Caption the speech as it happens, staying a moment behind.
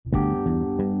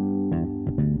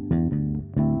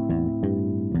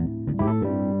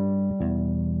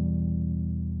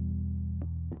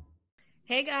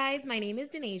Hey guys, my name is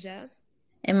Denasia.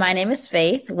 And my name is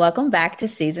Faith. Welcome back to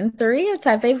season 3 of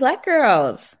Type A Black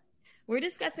Girls. We're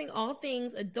discussing all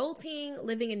things adulting,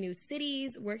 living in new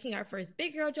cities, working our first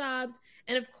big girl jobs,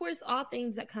 and of course, all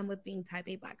things that come with being Type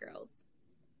A Black girls.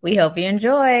 We hope you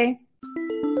enjoy.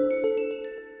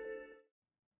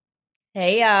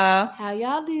 Hey y'all. How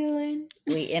y'all doing?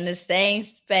 We in the same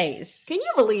space. Can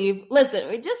you believe? Listen,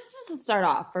 just to start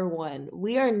off, for one,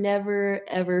 we are never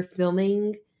ever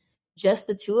filming just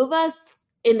the two of us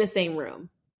in the same room.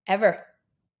 Ever.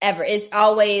 It's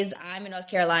always I'm in North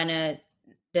Carolina,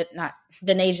 not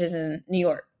Denasia's in New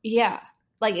York. Yeah.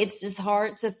 Like it's just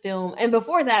hard to film. And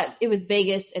before that, it was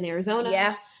Vegas and Arizona.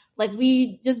 Yeah. Like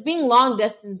we just being long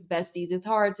distance besties, it's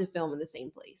hard to film in the same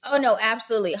place. Oh no,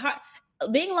 absolutely.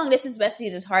 Being long distance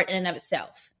besties is hard in and of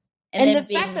itself. And the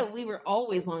fact that we were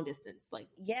always long distance, like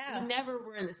yeah, we never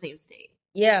were in the same state.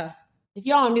 Yeah. If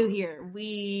y'all knew here,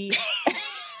 we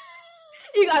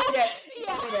You got me there.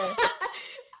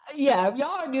 Yeah, if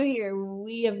y'all are new here,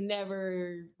 we have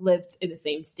never lived in the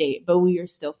same state, but we are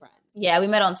still friends. Yeah, we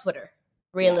met on Twitter,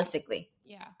 realistically.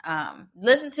 Yeah.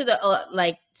 Listen to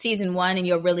the season 1 and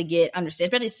you'll really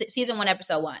understand, especially season 1,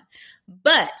 episode 1.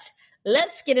 But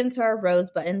let's get into our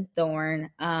Rosebud and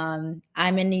Thorn. I'm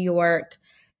in New York.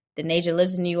 Denasia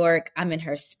lives in New York. I'm in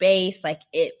her space. Like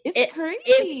it's crazy.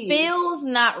 It feels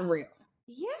not real.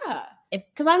 Yeah.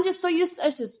 Because I'm just so used to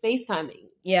us just FaceTiming.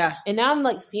 Yeah. And now I'm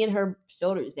like seeing her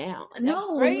shoulders down. Like, that's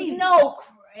crazy. No,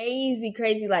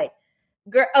 crazy. Like,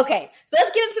 girl. Okay, so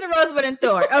let's get into the Rosebud and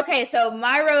Thorn. Okay, so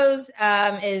my rose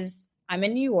is I'm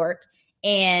in New York,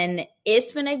 and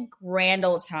it's been a grand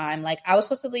old time. Like, I was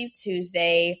supposed to leave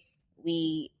Tuesday.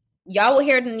 Y'all will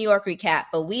hear the New York recap,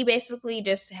 but we basically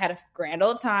just had a grand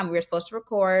old time. We were supposed to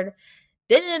record.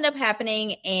 Didn't end up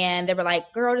happening, and they were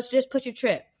like, girl, just put your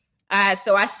trip.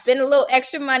 So I spent a little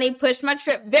extra money, pushed my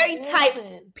trip, very type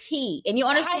P. And you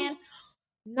understand?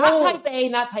 Not type A,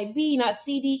 not type B, not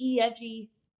C, D, E, F, G.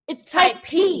 It's type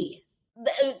P.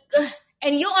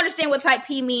 And you'll understand what type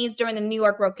P means during the New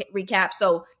York recap.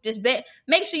 So just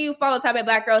make sure you follow Type A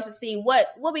Black Girls to see what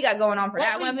we got going on for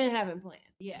that one. What we've been having planned.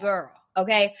 Yeah. Girl.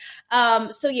 Okay.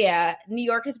 So yeah, New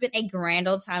York has been a grand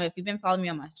old time. If you've been following me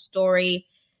on my story,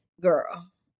 girl.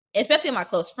 Especially my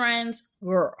close friends,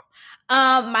 girl.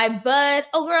 Rosebud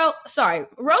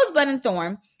and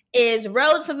Thorn is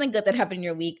Rose something good that happened in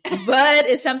your week. Bud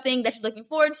is something that you're looking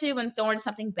forward to, and Thorn is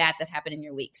something bad that happened in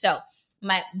your week. So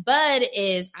my bud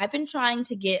is I've been trying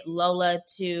to get Lola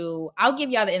I'll give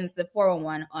y'all the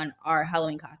 411 on our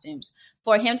Halloween costumes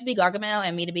for him to be Gargamel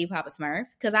and me to be Papa Smurf,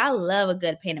 because I love a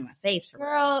good paint in my face.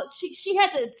 Girl, she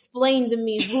had to explain to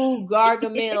me who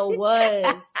Gargamel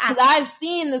was, because I've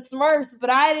seen the Smurfs, but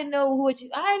I didn't know who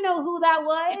that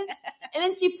was. And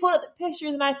then she put up the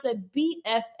pictures, and I said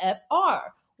BFFR.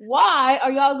 Why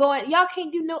are y'all going? Y'all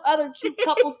can't do no other cute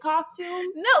couples costume?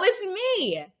 No, it's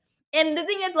me. And the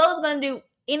thing is, Lola's gonna do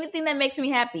anything that makes me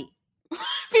happy.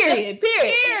 Period.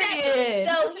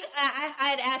 So I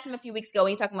had asked him a few weeks ago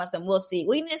when he's talking about something, we'll see.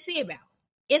 We need to see about.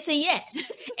 It's a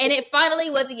yes. And it finally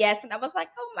was a yes. And I was like,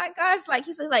 oh my gosh. Like,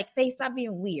 he says, like, Faith, stop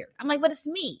being weird. I'm like, but it's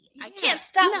me. I can't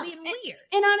stop being weird.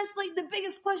 And honestly, the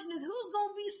biggest question is who's going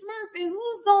to be Smurf and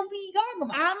who's going to be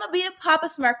Gargamel? I'm going to be a Papa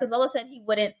Smurf because Lola said he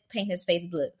wouldn't paint his face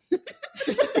blue.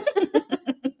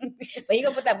 But you going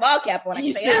to put that ball cap on.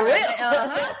 You sure will.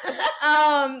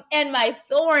 Uh-huh. And my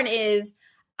Thorn is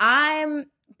I'm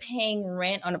paying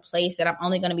rent on a place that I'm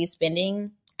only going to be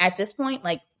spending at this point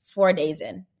like 4 days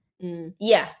in.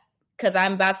 Yeah, because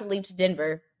I'm about to leave to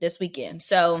Denver this weekend.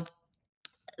 So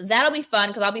that'll be fun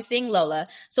because I'll be seeing Lola.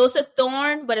 So it's a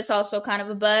Thorn, but it's also kind of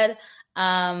a bud.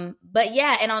 But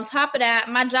yeah, and on top of that,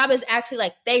 my job is actually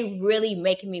like they really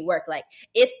making me work. Like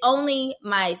it's only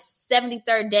my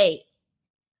 73rd day.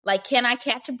 Like, can I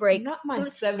catch a break? Not my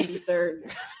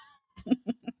 73rd.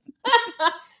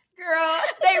 Girl,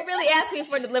 they really asked me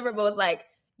for deliverables. Like,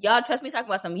 y'all trust me talking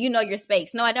about something. You know your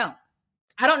space. No, I don't.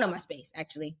 I don't know my space,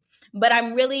 actually. But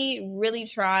I'm really, really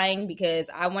trying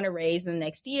because I want to raise in the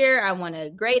next year. I want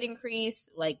a grade increase,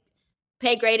 like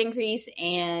pay grade increase.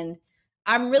 And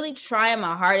I'm really trying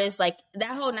my hardest. Like,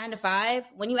 that whole 9 to 5,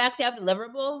 when you actually have a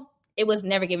deliverable, it was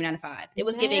never giving 9 to 5. It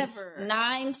was giving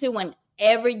 9 to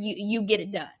whenever you get it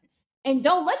done. And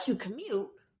don't let you commute.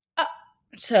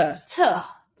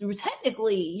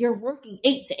 Technically, you're working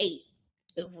 8 to 8.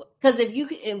 Because if you,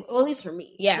 well, at least for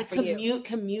me, yeah,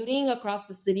 commuting across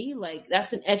the city, like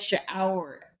that's an extra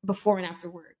hour before and after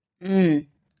work. You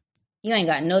ain't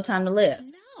got no time to live.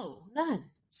 No, none.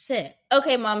 Sick.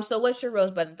 Okay, Mom. So what's your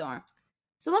Rosebud and Thorn?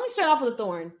 So let me start off with a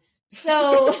Thorn.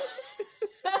 So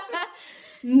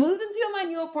moved into my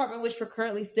new apartment, which we're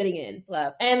currently sitting in.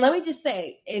 Love. And let me just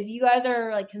say, if you guys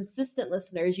are like consistent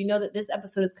listeners, you know that this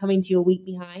episode is coming to you a week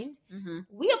behind. Mm-hmm.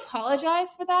 We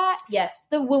apologize for that. Yes.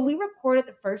 When we recorded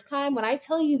the first time, when I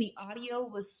tell you the audio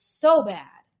was so bad,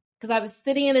 because I was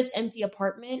sitting in this empty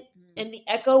apartment and the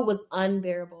echo was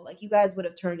unbearable. Like, you guys would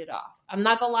have turned it off. I'm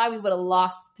not gonna lie, we would have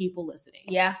lost people listening.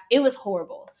 Yeah. It was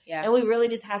horrible. Yeah. And we really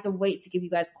just had to wait to give you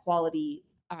guys quality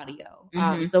audio.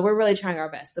 So we're really trying our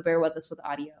best. So bear with us with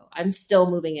audio. I'm still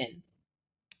moving in.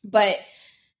 But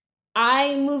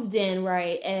I moved in,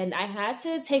 right? And I had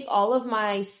to take all of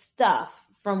my stuff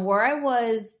from where I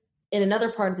was in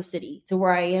another part of the city to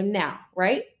where I am now,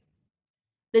 right?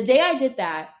 The day I did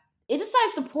that, it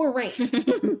decides to pour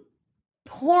rain.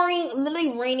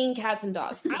 Literally raining cats and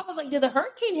dogs. I was like, did the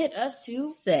hurricane hit us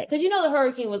too? Sick. Because you know the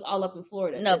hurricane was all up in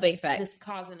Florida. No, big fact. Just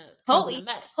causing a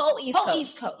mess. Whole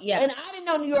East Coast. Yeah. And I didn't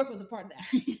know New York was a part of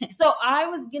that. So I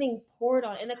was getting poured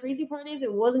on. And the crazy part is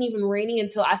it wasn't even raining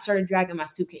until I started dragging my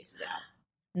suitcases out.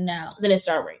 No. Then it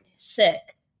started raining.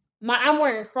 Sick. I'm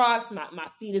wearing Crocs. My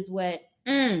feet is wet.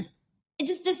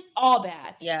 It's just all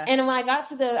bad. Yeah. And when I got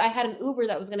to I had an Uber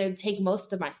that was going to take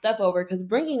most of my stuff over, because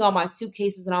bringing all my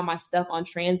suitcases and all my stuff on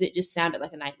transit just sounded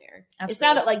like a nightmare. Absolutely. It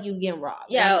sounded like you getting robbed.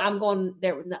 Yeah. I'm going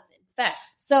there with nothing.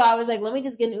 Facts. So I was like, let me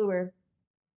just get an Uber.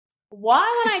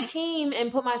 Why, when I came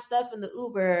and put my stuff in the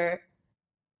Uber,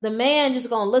 the man just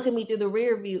going to look at me through the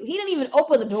rear view? He didn't even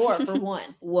open the door, for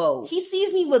one. Whoa. He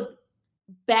sees me with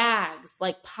bags,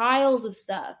 like piles of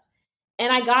stuff.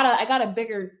 And I got a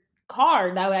bigger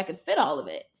car, that way I could fit all of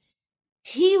it.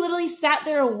 He literally sat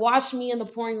there and watched me in the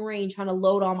pouring rain trying to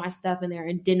load all my stuff in there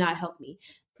and did not help me.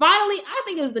 Finally, I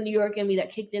think it was the New York in me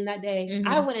that kicked in that day. Mm-hmm.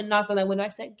 I went and knocked on that window. I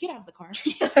said, get out of the car.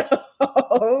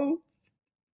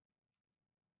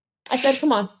 I said,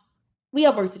 come on. We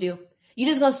have work to do. You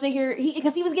just gonna sit here?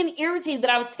 Because he was getting irritated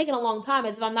that I was taking a long time,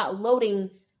 as if I'm not loading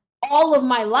all of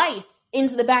my life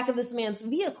into the back of this man's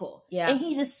vehicle. Yeah. And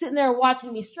he's just sitting there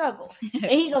watching me struggle.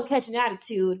 And he gonna catch an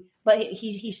attitude. But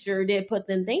he sure did put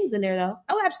them things in there, though.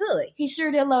 Oh, absolutely. He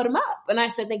sure did load them up. And I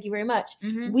said, thank you very much.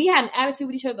 Mm-hmm. We had an attitude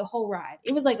with each other the whole ride.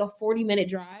 It was like a 40-minute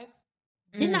drive.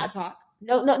 Did not talk.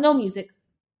 No music.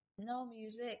 No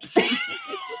music.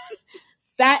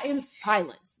 Sat in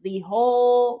silence the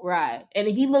whole ride. And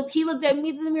he looked at me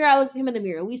in the mirror. I looked at him in the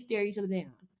mirror. We stared each other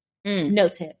down. No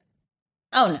tip.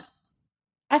 Oh, no.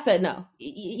 I said, no.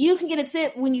 You can get a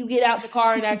tip when you get out the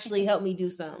car and actually help me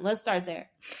do something. Let's start there.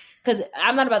 Because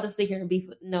I'm not about to sit here and beef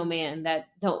with no man that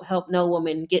don't help no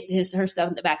woman get her stuff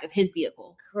in the back of his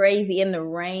vehicle. Crazy. In the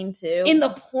rain, too. In the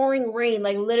pouring rain.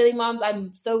 Like, literally, moms,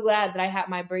 I'm so glad that I had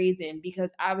my braids in,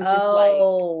 because I was just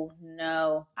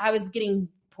no. I was getting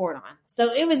poured on.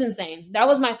 So it was insane. That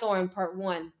was my thorn, part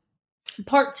one.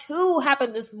 Part two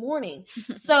happened this morning.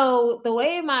 So the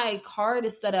way my card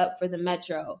is set up for the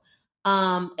Metro,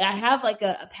 I have like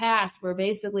a pass where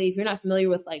basically, if you're not familiar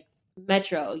with like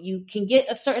Metro, you can get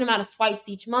a certain amount of swipes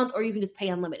each month, or you can just pay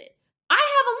unlimited. I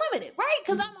have unlimited, right?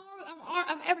 Because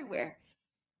I'm everywhere.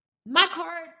 My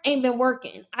card ain't been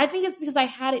working. I think it's because I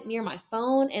had it near my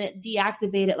phone and it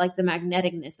deactivated like the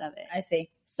magneticness of it. I see.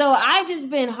 So I've just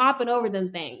been hopping over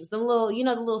them things. The little, the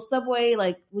little subway,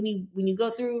 like when you go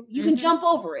through, you can jump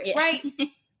over it, right?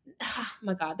 Oh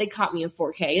my God, they caught me in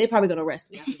 4K. They're probably gonna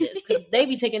arrest me after this, because they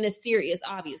be taking this serious,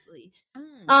 obviously.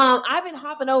 I've been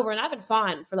hopping over and I've been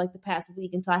fine for like the past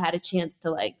week until I had a chance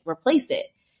to like replace it.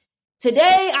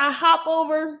 Today I hop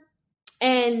over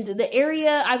and the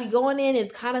area I be going in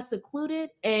is kind of secluded,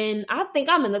 and I think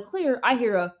I'm in the clear. I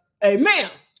hear a, "Hey, ma'am."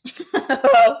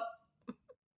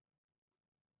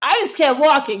 I just kept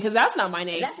walking, because that's not my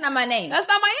name. That's not my name. That's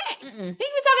not my name. Mm-mm. He can be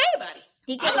talking to anybody.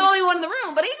 I'm the only one in the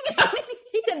room, but he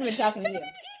couldn't have been talking to you. He couldn't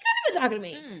have been talking to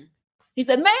me. He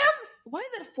said, "Ma'am, why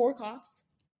is it 4 cops?"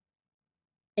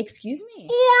 Excuse me?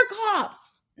 4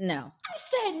 cops. No. I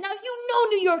said, now you know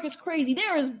New York is crazy.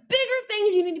 There is bigger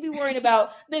things you need to be worried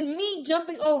about than me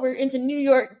jumping over into New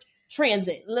York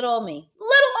transit. Little old me.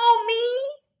 Little old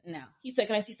me? No. He said,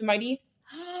 "Can I see some ID?"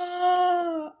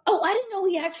 Oh, I didn't know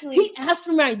he actually... He asked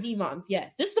for my ID, moms.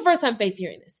 Yes. This is the first time Faith's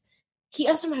hearing this. He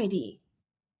asked for my ID.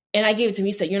 And I gave it to him.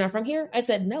 He said, "You're not from here?" I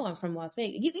said, "No, I'm from Las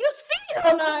Vegas." You see it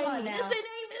on the ID.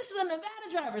 This is a Nevada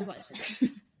driver's license.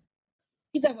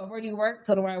 He's like, "Well, where do you work?"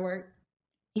 Told him where I work.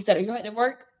 He said, "Are you heading to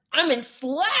work?" I'm in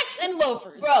slacks and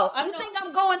loafers. Bro, you think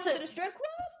I'm going to the strip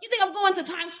club? You think I'm going to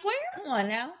Times Square? Come on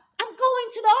now. I'm going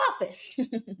to the office.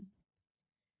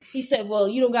 He said, "Well,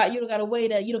 you don't got a way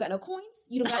to, you don't got no coins?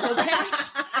 You don't got no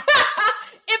cash?"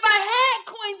 If I had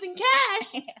coins and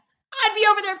cash, I'd be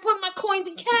over there putting my coins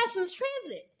and cash in the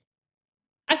transit.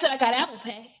 I said, "I got Apple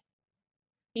Pay."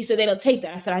 He said, "They don't take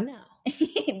that." I said, "I know."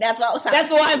 That's what I was.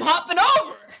 That's why I'm hopping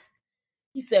over.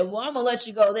 He said, well, I'm going to let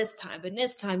you go this time, but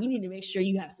next time you need to make sure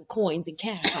you have some coins and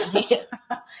cash on hand.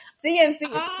 CNC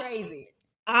is crazy.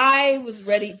 I was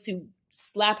ready to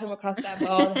slap him across that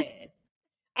bald head.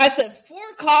 I said, 4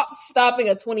 cops stopping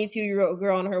a 22-year-old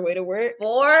girl on her way to work.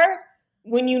 4?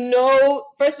 When you know,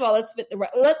 first of all,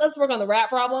 let's work on the rat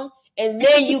problem, and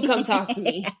then you come talk to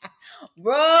me.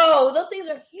 Bro, those things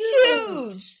are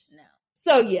huge. No.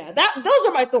 So yeah, those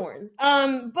are my thorns.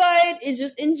 But it's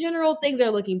just, in general, things are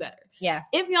looking better. Yeah.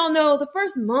 If y'all know, the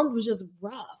first month was just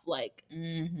rough. Like,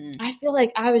 I feel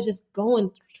like I was just going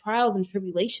through trials and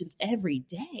tribulations every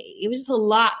day. It was just a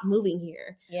lot moving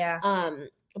here. Yeah.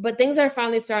 But things are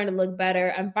finally starting to look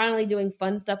better. I'm finally doing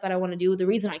fun stuff that I want to do. The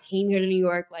reason I came here to New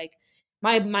York, like,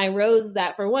 my rose is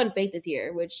that, for one, Faith is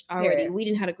here, which already we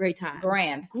didn't have a great time.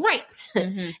 Great.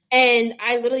 And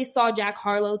I literally saw Jack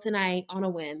Harlow tonight on a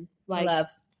whim. Like, love.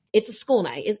 It's a school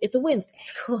night. It's a Wednesday.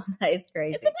 School night is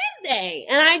crazy. It's a Wednesday.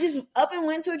 And I just up and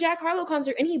went to a Jack Harlow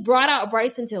concert, and he brought out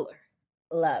Bryson Tiller.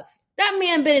 Love. That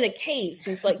man been in a cave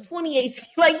since like 2018.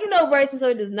 Like, you know, Bryson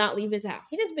Tiller does not leave his house.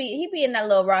 He be in that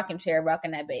little rocking chair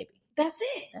rocking that baby. That's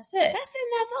it. That's it. That's it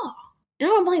and that's all. And I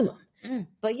don't blame him.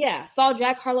 But yeah, saw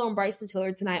Jack Harlow and Bryson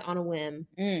Tiller tonight on a whim.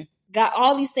 Got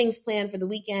all these things planned for the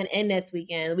weekend and next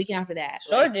weekend, the weekend after that.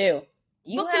 Sure do.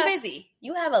 Booked and busy.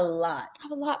 You have a lot. I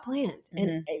have a lot planned.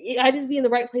 And I just be in the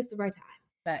right place at the right time.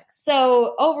 Facts.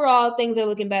 So overall, things are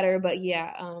looking better. But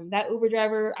yeah, that Uber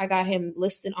driver, I got him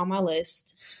listed on my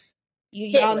list.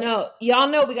 Y'all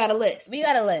know we got a list. We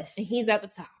got a list. And he's at the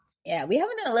top. Yeah, we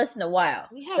haven't done a list in a while.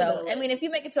 We haven't done a list. I mean, if you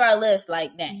make it to our list,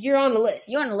 like, dang. You're on the list.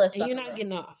 You're on the list. And you're not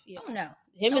getting off. Yeah. Oh, no.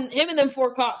 Him and them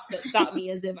 4 cops that stopped me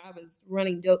as if I was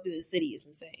running dope through the city is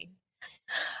insane.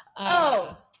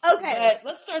 Okay. But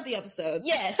let's start the episode.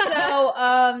 Yeah.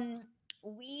 So,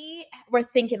 we were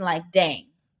thinking, like, dang,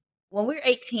 when we were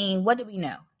 18, what did we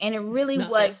know? And it really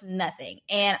was nothing.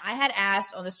 And I had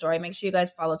asked on the story, make sure you guys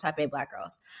follow Type A Black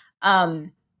Girls.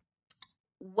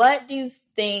 What do you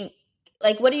think?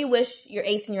 Like, what do you wish your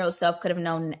 18-year-old self could have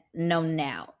known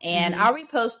now? And I'll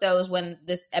repost those when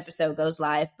this episode goes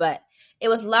live. But it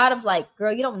was a lot of like,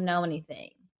 girl, you don't know anything.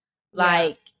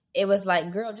 Like, it was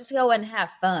like, girl, just go and have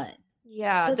fun.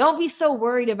 Yeah, don't be so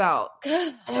worried about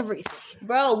everything.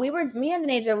 Bro, me and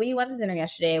Denasia, we went to dinner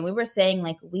yesterday, and we were saying,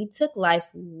 like, we took life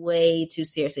way too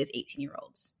seriously as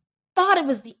 18-year-olds. Thought it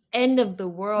was the end of the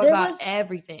world about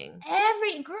everything.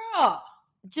 Every girl.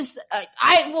 Just,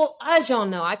 as y'all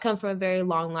know, I come from a very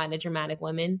long line of dramatic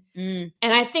women. And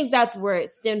I think that's where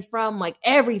it stemmed from. Like,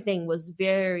 everything was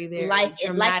very, very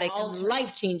dramatic and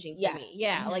life-changing for me.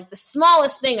 Yeah, like the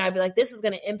smallest thing, I'd be like, this is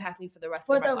going to impact me for the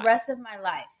rest of my life. For the rest of my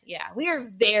life. Yeah, we are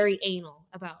very anal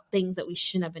about things that we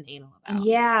shouldn't have been anal about.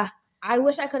 Yeah, I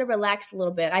wish I could have relaxed a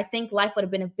little bit. I think life would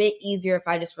have been a bit easier if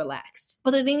I just relaxed.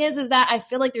 But the thing is that I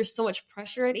feel like there's so much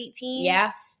pressure at 18.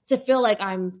 Yeah. To feel like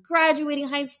I'm graduating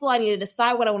high school, I need to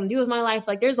decide what I want to do with my life.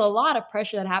 Like, there's a lot of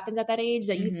pressure that happens at that age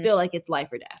that you feel like it's life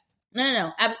or death.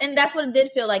 No. And that's what it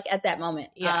did feel like at that moment.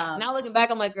 Yeah. Now looking back,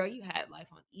 I'm like, girl, you had life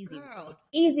on easy mode.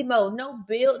 Easy mode. No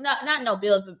bill. Not no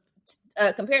bills,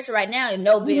 but compared to right now,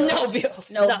 no bills. No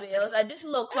bills. No bills. Just a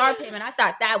little car payment. I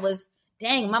thought that was,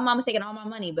 dang, my mom was taking all my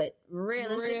money. But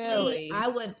realistically, I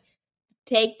would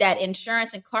take that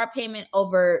insurance and car payment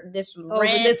over this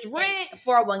rent,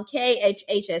 401k,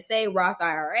 HSA, Roth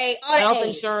IRA, health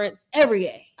insurance, every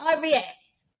day.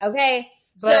 Okay.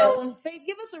 But so, Faith,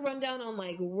 give us a rundown on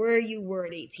like where you were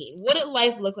at 18. What did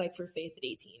life look like for Faith at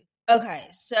 18? Okay.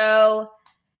 So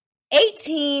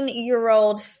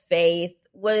 18-year-old Faith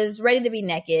was ready to be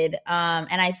naked.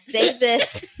 And I say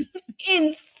this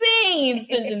insane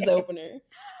sentence opener.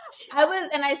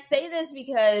 I say this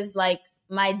because like,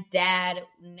 my dad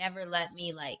never let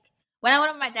me, like, when I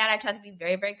went with my dad, I tried to be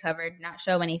very, very covered, not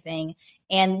show anything.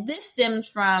 And this stems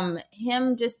from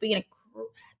him just being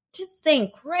just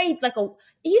saying crazy. Like,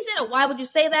 he said, why would you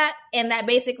say that? And that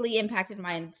basically impacted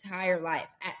my entire life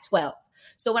at 12.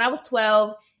 So when I was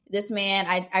 12, this man,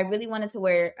 I really wanted to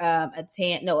wear a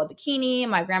bikini.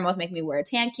 My grandma was making me wear a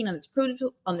tankini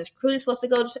on this cruise supposed to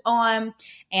go on.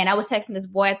 And I was texting this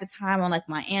boy at the time on like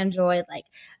my Android, like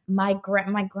my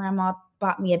grandma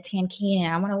bought me a tankini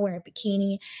and I want to wear a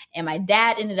bikini. And my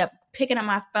dad ended up picking up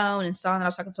my phone and saw that I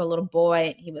was talking to a little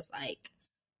boy. And he was like,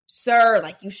 sir,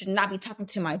 like you should not be talking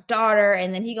to my daughter.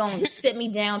 And then he gonna sit me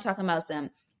down talking about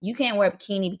you can't wear a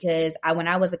bikini because when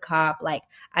I was a cop, like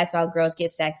I saw girls get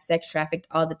sex trafficked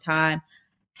all the time.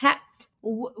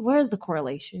 Where's the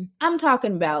correlation? I'm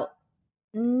talking about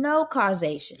no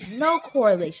causation, no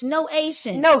correlation, no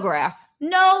Asian, no graph.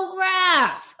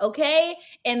 Okay.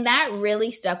 And that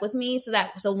really stuck with me.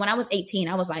 So when I was 18,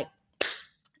 I was like,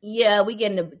 Yeah, we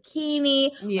getting a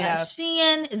bikini. Yeah.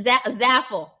 Shein,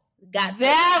 Zaful. Got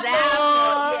Zaful.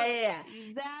 Yeah.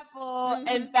 Zaful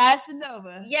and Fashion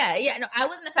Nova. Yeah. No, I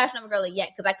wasn't a Fashion Nova girly yet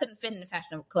because I couldn't fit in the Fashion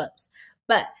Nova clubs.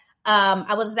 But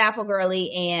I was a Zaful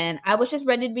girly, and I was just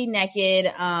ready to be naked.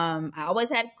 I always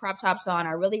had crop tops on.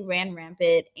 I really ran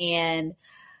rampant, and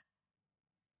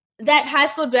that high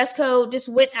school dress code just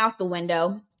went out the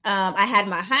window. I had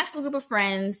my high school group of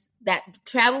friends that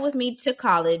traveled with me to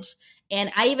college,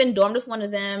 and I even dormed with one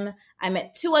of them. I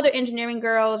met 2 other engineering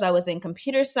girls. I was in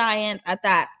computer science. I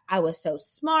thought I was so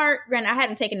smart. Granted, I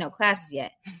hadn't taken no classes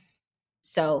yet.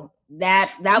 So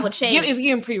that would change. It was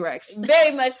giving prereqs.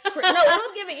 Very much.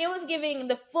 It was giving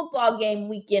the football game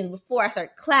weekend before I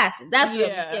started classes. That's what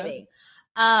it was giving.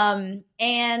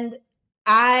 And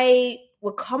I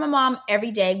would call my mom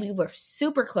every day. We were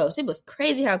super close. It was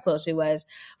crazy how close we was.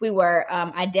 We were,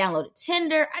 I downloaded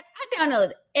Tinder. I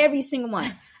downloaded every single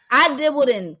one. I dabbled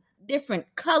in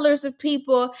different colors of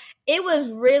people. It was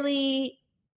really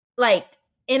like,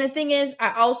 and the thing is,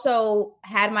 I also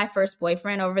had my first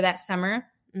boyfriend over that summer.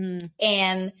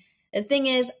 And the thing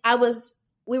is,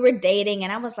 we were dating,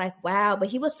 and I was like, wow, but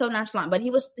he was so nonchalant. But he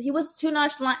was too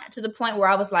nonchalant to the point where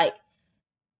I was like,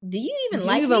 do you even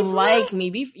like me?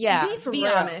 Be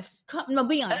honest. No,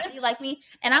 be honest. Do you like me?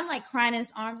 And I'm like crying in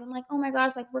his arms. I'm like, oh my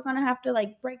gosh, like we're gonna have to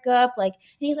like break up. Like,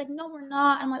 and he's like, no, we're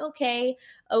not. I'm like, okay.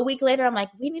 A week later, I'm like,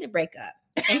 we need to break up.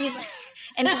 And he's like,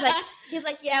 he's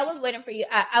like, yeah, I was waiting for you.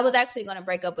 I was actually gonna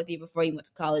break up with you before you went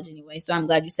to college anyway. So I'm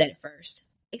glad you said it first.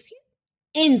 Excuse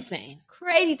me? Insane.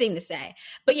 Crazy thing to say.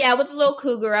 But yeah, I was a little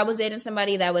cougar. I was dating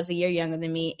somebody that was a year younger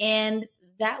than me, and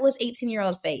that was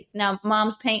 18-year-old Faith. Now,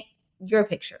 moms, paint your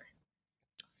picture.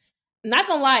 Not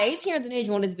gonna lie, 18-year-old age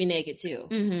wanted to be naked too.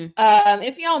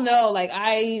 If y'all know, like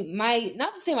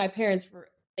not to say my parents were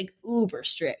like uber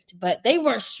strict, but they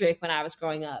were strict when I was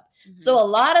growing up. So a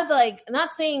lot of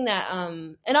not saying that,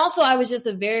 and also I was just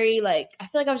I feel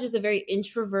like I was just a very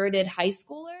introverted high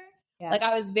schooler. Yeah. Like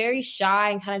I was very shy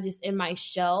and kind of just in my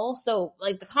shell. So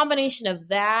like the combination of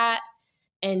that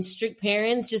and strict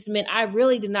parents just meant I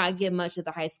really did not get much of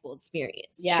the high school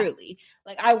experience. Yeah. Truly.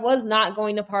 Like I was not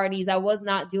going to parties. I was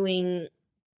not doing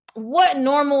what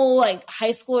normal like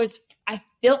high schoolers I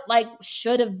felt like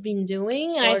should have been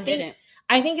doing. And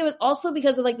I think it was also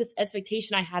because of like this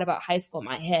expectation I had about high school in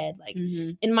my head. Like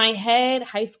in my head,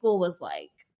 high school was like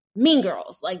Mean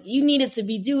Girls. Like you needed to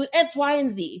be doing X, Y, and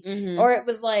Z. Or it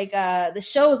was like the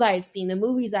shows I had seen, the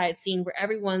movies I had seen where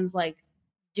everyone's like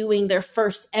doing their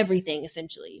first everything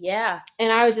essentially. Yeah.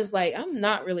 And I was just like, I'm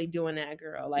not really doing that,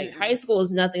 girl. Like high school is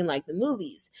nothing like the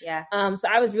movies. Yeah. So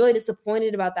I was really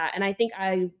disappointed about that. And I think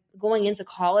going into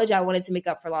college, I wanted to make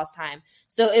up for lost time.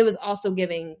 So it was also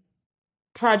giving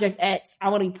Project X. I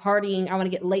want to be partying. I want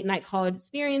to get late night college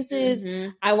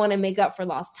experiences. I want to make up for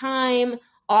lost time.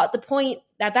 At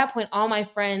that point, all my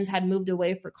friends had moved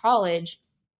away for college.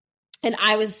 And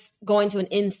I was going to an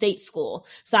in-state school.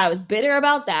 So I was bitter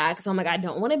about that because I'm like, I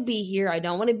don't want to be here. I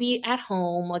don't want to be at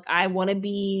home. Like, I want to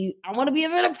be where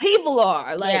the people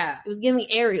are. Like, It was giving me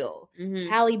Ariel,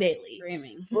 Halle Bailey.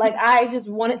 Screaming. Like, I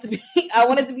wanted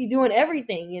to be doing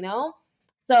everything, you know?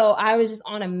 So I was just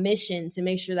on a mission to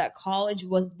make sure that college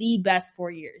was the best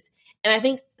 4 years. And I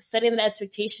think setting that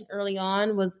expectation early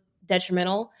on was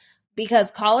detrimental because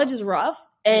college is rough.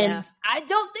 And I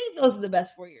don't think those are the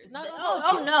best 4 years.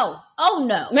 Oh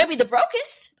no. Maybe the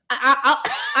brokest.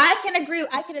 I can agree.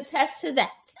 I can attest to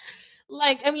that.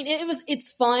 Like, I mean,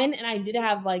 it's fun. And I did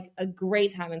have like a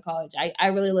great time in college. I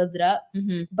really lived it up.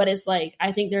 But it's like,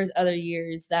 I think there's other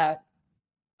years that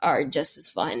are just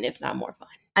as fun, if not more fun.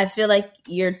 I feel like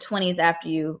your 20s after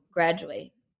you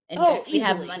graduate and you actually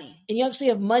have money. And you actually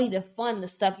have money to fund the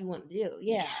stuff you want to do.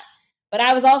 Yeah. But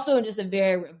I was also in just a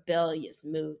very rebellious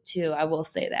mood, too. I will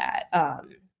say that.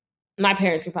 My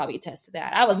parents can probably attest to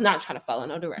that. I was not trying to follow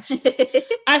no directions.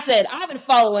 I said, I've been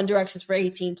following directions for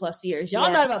 18 plus years.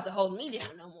 Y'all not about to hold me down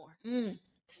no more.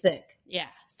 Sick. Yeah.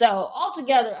 So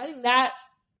altogether, I think that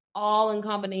all in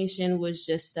combination was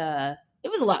just, it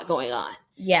was a lot going on.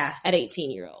 Yeah. At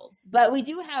 18-year-olds. But we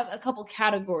do have a couple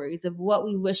categories of what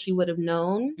we wish we would have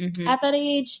known at that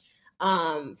age.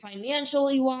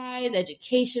 Financially wise,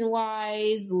 education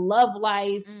wise, love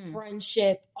life,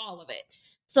 friendship, all of it.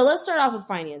 So let's start off with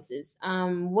finances.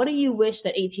 What do you wish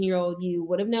that 18-year-old you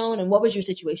would have known, and what was your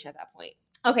situation at that point?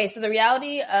 Okay, so the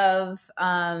reality of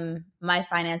my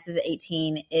finances at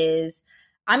 18 is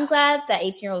I'm glad that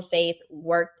 18-year-old Faith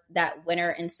worked that winter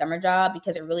and summer job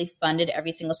because it really funded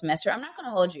every single semester. I'm not going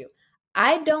to hold you.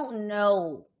 I don't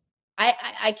know.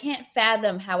 I can't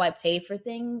fathom how I paid for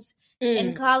things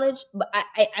in college, but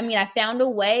I mean, I found a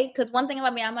way because one thing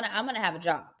about me, I'm gonna have a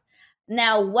job.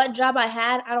 Now, what job I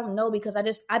had, I don't know, because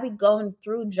I be going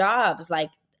through jobs. Like,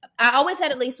 I always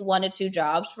had at least 1 to 2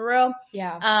 jobs for real.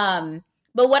 Yeah.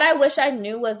 But what I wish I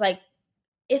knew was like,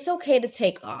 it's okay to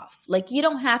take off. Like, you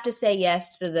don't have to say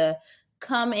yes to the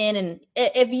come in. And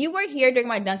if you were here during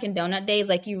my Dunkin' Donut days,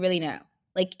 like, you really know.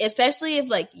 Like, especially if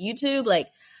like YouTube, like,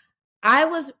 I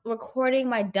was recording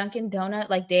my Dunkin' Donut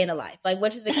like day in the life, like,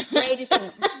 which is a crazy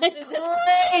thing. That's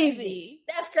crazy.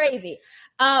 That's crazy.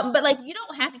 But like, you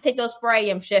don't have to take those 4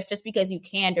 a.m. shifts just because you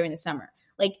can during the summer.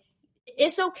 Like,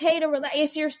 it's okay to relax.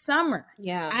 It's your summer.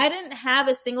 Yeah. I didn't have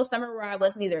a single summer where I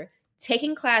wasn't either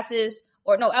taking classes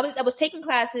or no, I was taking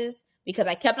classes because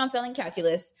I kept on failing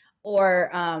calculus or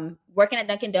working at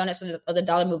Dunkin' Donuts or the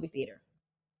Dollar Movie Theater.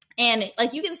 And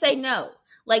like, you can say no.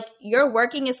 Like, your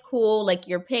working is cool. Like,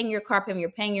 you're paying your car payment, you're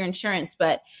paying your insurance,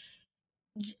 but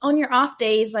on your off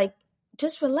days, like,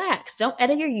 just relax. Don't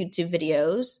edit your YouTube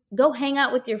videos. Go hang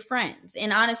out with your friends.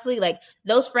 And honestly, like,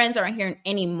 those friends aren't here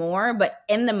anymore, but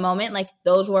in the moment, like,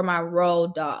 those were my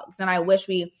road dogs. And I wish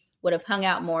we would have hung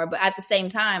out more, but at the same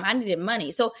time, I needed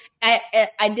money. So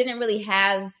I didn't really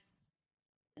have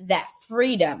that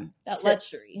freedom, that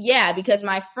luxury. Yeah, because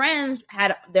my friends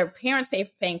had their parents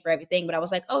paying for everything, but I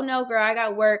was like, oh no, girl, I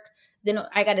got work, then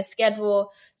I got a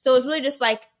schedule. So it's really just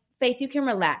like, Faith, you can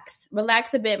relax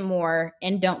a bit more,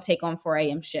 and don't take on 4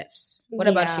 a.m. shifts. What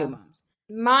about you, moms?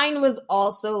 Mine was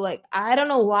also like, I don't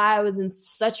know why I was in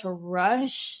such a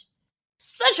rush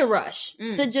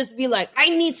to just be like, I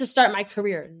need to start my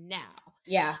career now.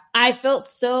 Yeah. I felt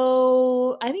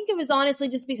so, I think it was honestly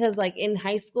just because like in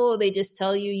high school, they just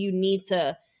tell you need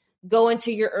to go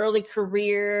into your early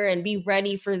career and be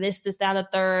ready for this, that, the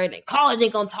third. And college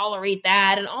ain't gonna tolerate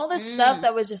that. And all this stuff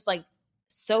that was just like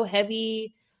so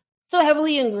heavily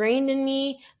ingrained in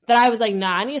me that I was like,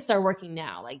 nah, I need to start working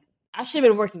now. Like, I should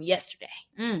have been working yesterday.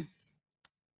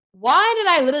 Why did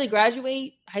I literally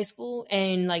graduate high school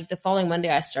and like the following Monday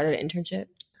I started an internship?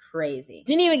 Crazy.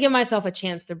 Didn't even give myself a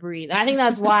chance to breathe. I think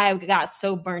that's why I got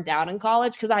so burnt out in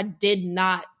college, because I did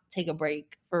not take a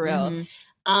break for real.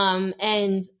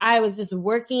 And I was just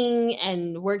working,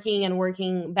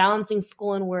 balancing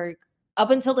school and work up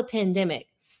until the pandemic.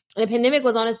 And the pandemic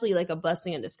was honestly like a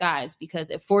blessing in disguise because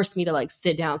it forced me to like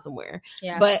sit down somewhere.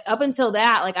 Yeah. But up until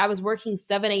that, like I was working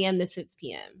 7 a.m. to 6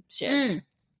 p.m. shifts.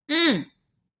 Did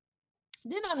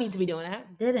not need to be doing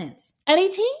that. Didn't. At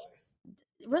 18?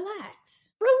 Relax.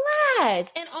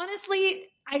 And honestly,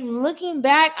 looking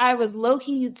back, I was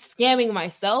low-key scamming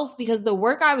myself because the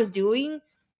work I was doing,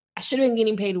 I should have been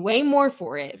getting paid way more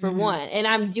for it, for one. And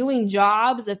I'm doing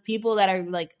jobs of people that are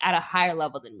like at a higher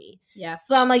level than me. Yeah.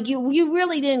 So I'm like, you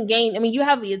really didn't gain. I mean, you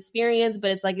have the experience,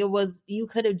 but it's like you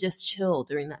could have just chilled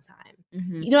during that time.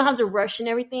 You don't have to rush and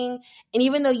everything. And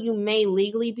even though you may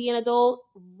legally be an adult,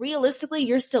 realistically,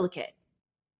 you're still a kid.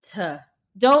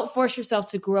 Don't force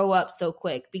yourself to grow up so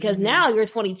quick because now you're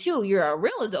 22, you're a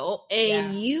real adult,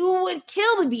 and you would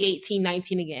kill to be 18,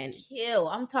 19 again.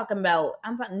 I'm talking about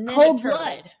cold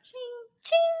blood.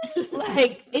 Ching, ching.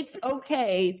 Like, it's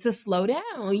okay to slow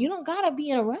down. You don't gotta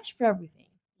be in a rush for everything.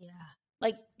 Yeah.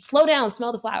 Like, slow down,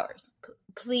 smell the flowers.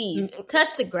 Please. Touch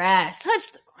the grass.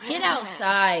 Get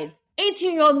outside.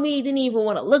 18-year-old me didn't even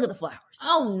want to look at the flowers.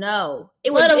 Oh no.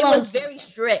 It was very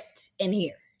strict in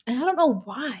here. And I don't know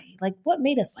why. Like, what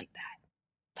made us like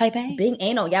that? Type A? Being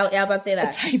anal. Yeah, I was about to say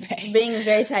that. Type A. Being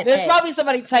very type There's A. There's probably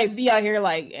somebody type B out here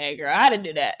like, hey, girl, I didn't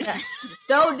do that.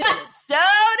 So did it. So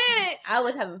did it. I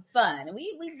was having fun.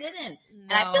 We didn't. No.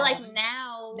 And I feel like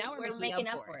now we're making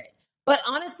up for it. But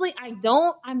honestly,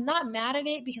 I'm not mad at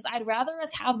it because I'd rather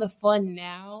us have the fun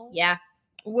now. Yeah.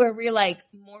 Where we're like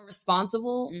more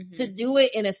responsible to do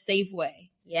it in a safe way.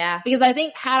 Yeah. Because I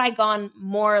think had I gone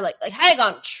more like had I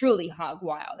gone truly hog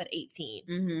wild at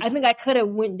 18, I think I could have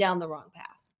went down the wrong path.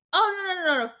 Oh,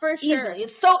 no, for sure. Easily.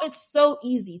 It's so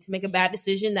easy to make a bad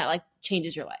decision that like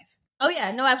changes your life. Oh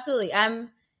yeah, no, absolutely.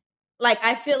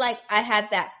 I feel like I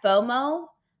had that FOMO,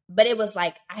 but it was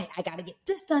like, I gotta get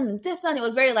this done and this done. It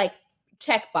was very like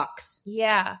checkbox.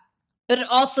 Yeah. But it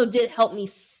also did help me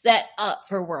set up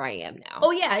for where I am now.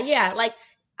 Oh yeah. Like,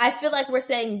 I feel like we're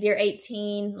saying, dear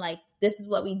 18, like, this is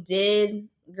what we did.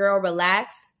 Girl,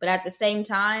 relax. But at the same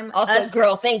time... Also,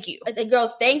 girl, thank you.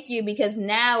 Girl, thank you. Because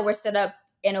now we're set up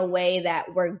in a way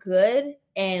that we're good.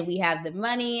 And we have the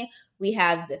money. We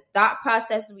have the thought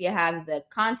process. We have the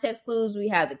context clues. We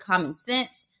have the common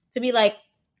sense to be like,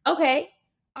 okay,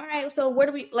 all right. So where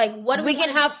do we... like? What do we can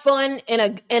have fun in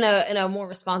a more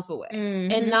responsible way.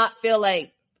 And not feel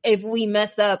like if we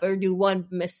mess up or do one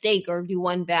mistake or do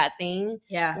one bad thing,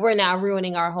 we're now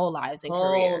ruining our whole lives and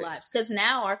careers. Because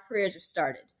now our careers have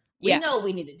started. We know what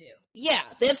we need to do. Yeah,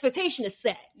 the expectation is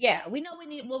set. Yeah, we know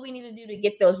what we need to do to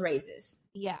get those raises.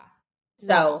 Yeah.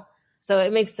 So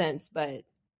it makes sense, but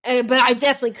I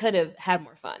definitely could have had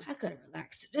more fun. I could have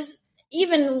relaxed. Just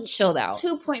even chilled out.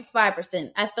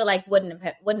 2.5%, I feel like wouldn't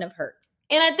have hurt.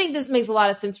 And I think this makes a lot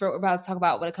of sense for what we're about to talk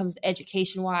about when it comes to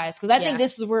education-wise, because I think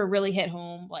this is where it really hit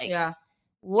home. Like,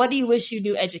 what do you wish you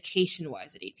knew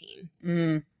education-wise at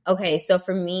 18? Okay, so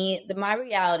for me, my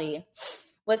reality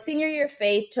was senior year.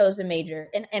 Faith chose a major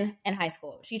in high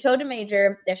school. She chose a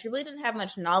major that she really didn't have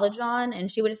much knowledge on,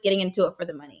 and she was just getting into it for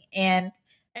the money. And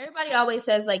everybody always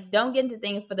says, like, don't get into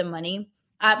things for the money.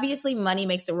 Obviously, money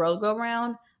makes the world go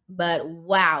round, but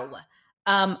wow.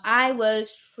 I was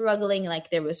struggling like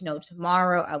there was no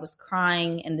tomorrow. I was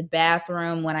crying in the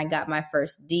bathroom when I got my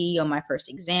first D on my first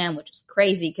exam, which was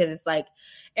crazy because it's like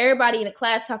everybody in the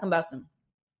class talking about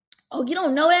oh, you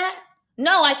don't know that?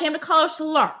 No, I came to college to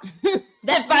learn.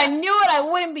 That if I knew it, I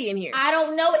wouldn't be in here. I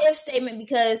don't know if statement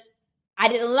because I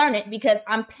didn't learn it because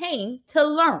I'm paying to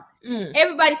learn.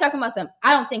 Everybody talking about something.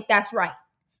 I don't think that's right.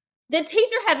 The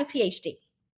teacher has a PhD.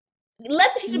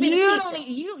 Let the teacher be the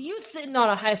teacher. You sitting on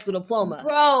a high school diploma.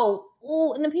 Bro.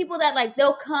 Ooh, and the people that, like,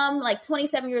 they'll come, like,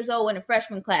 27 years old in a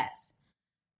freshman class.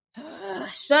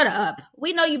 Shut up.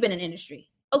 We know you've been in industry.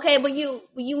 Okay, but you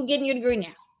getting your degree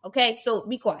now. Okay, so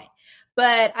be quiet.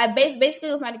 But I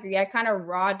basically with my degree, I kind of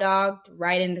raw dogged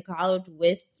right into college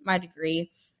with my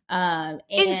degree. And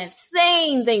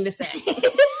insane thing to say.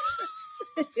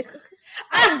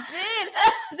 I did.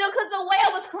 Because the way I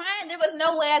was crying, there was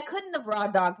no way I couldn't have raw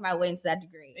dogged my way into that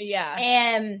degree. Yeah.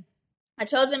 And I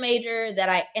chose a major that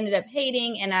I ended up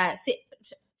hating. And I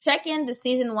check into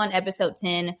season 1, episode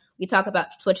 10. We talk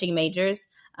about switching majors.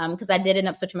 Because I did end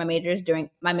up switching my major during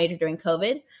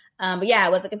COVID. But yeah, I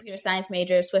was a computer science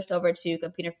major, switched over to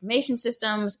computer information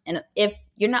systems. And if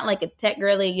you're not like a tech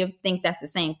girly, you think that's the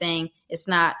same thing. It's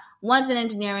not. One's in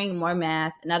engineering, more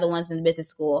math. Another one's in business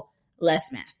school,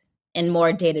 less math and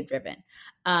more data driven.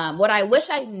 What I wish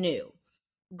I knew,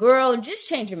 girl, just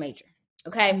change your major.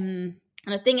 Okay. And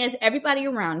the thing is, everybody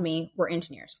around me were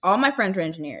engineers. All my friends were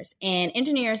engineers, and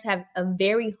engineers have a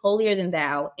very holier than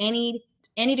thou. Any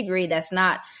degree that's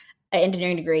not an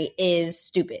engineering degree is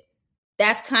stupid.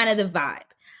 That's kind of the vibe.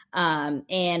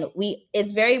 And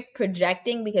it's very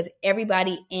projecting because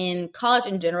everybody in college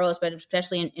in general,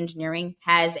 especially in engineering,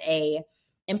 has an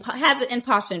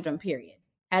imposter syndrome, period.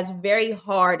 Has very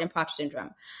hard imposter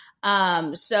syndrome.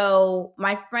 So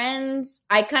my friends,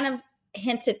 I kind of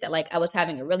hinted that like I was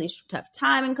having a really tough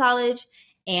time in college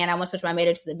and I want to switch my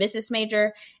major to the business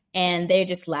major, and they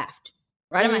just laughed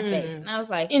right in my face. And I was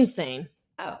like, insane.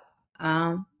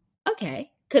 Oh,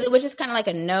 okay. Because it was just kind of like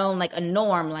a known, like a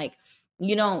norm, like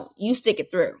you stick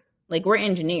it through. Like, we're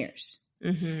engineers.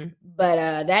 But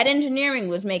that engineering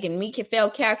was making me fail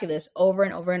calculus over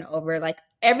and over and over. Like,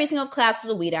 every single class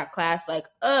was a weed out class. Like,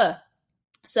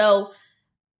 So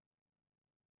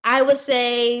I would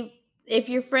say if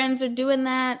your friends are doing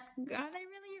that, are they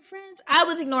really your friends? I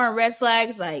was ignoring red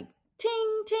flags like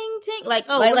ting, ting, ting. Like,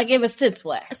 like it was six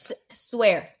flags.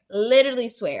 Swear. Literally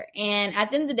swear. And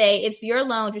at the end of the day, it's your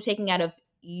loans you're taking out of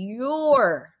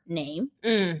your name.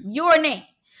 Your name.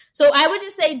 So I would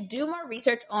just say do more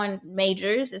research on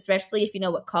majors, especially if you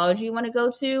know what college you want to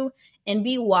go to, and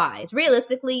be wise.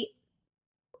 Realistically,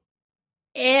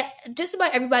 just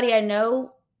about everybody I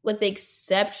know, with the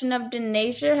exception of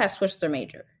Denasia, has switched their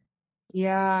major.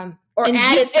 Yeah. Or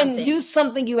added something. And do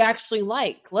something you actually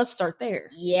like. Let's start there.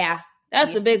 Yeah.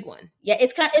 That's a big one. Yeah,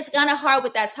 it's kind of hard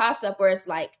with that toss-up where it's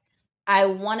like, I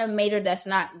want a major that's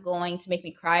not going to make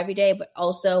me cry every day, but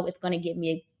also it's going to get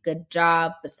me a good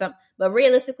job. But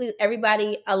realistically,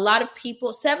 a lot of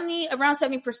people, around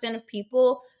 70% of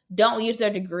people don't use their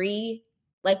degree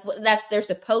like that's they're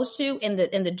supposed to in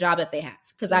the job that they have.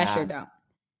 Because I sure don't.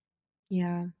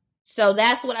 Yeah. So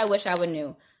that's what I wish I would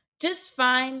know. Just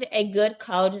find a good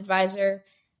college advisor,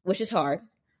 which is hard,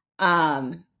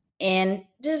 and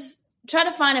just try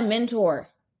to find a mentor.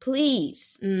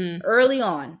 Please, early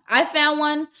on. I found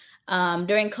one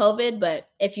during COVID, but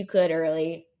if you could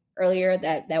earlier,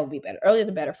 that would be better. Earlier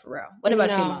the better, for real. What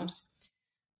about you, moms?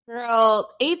 Girl,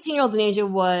 18-year-old Denasia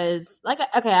was like,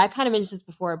 okay, I kind of mentioned this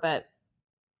before, but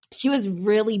she was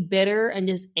really bitter and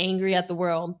just angry at the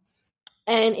world.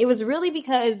 And it was really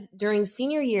because during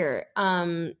senior year,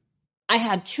 I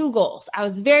had two goals. I'm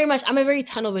a very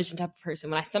tunnel vision type of person.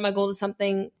 When I set my goal to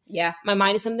something, my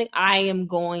mind is something, I am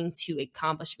going to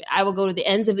accomplish it. I will go to the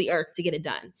ends of the earth to get it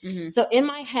done. So in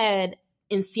my head,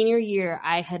 in senior year,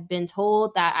 I had been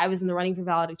told that I was in the running for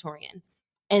valedictorian.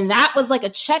 And that was like a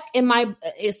check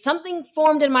something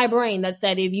formed in my brain that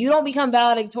said, if you don't become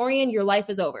valedictorian, your life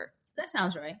is over. That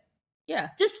sounds right. Yeah.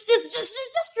 Just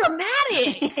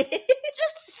dramatic.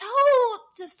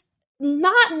 just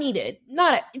not needed.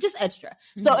 Just extra.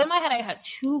 Mm-hmm. So in my head, I had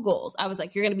 2 goals. I was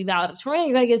like, you're going to be valedictorian,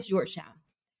 you're going to get to Georgetown.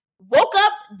 Woke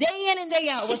up day in and day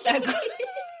out with that goal.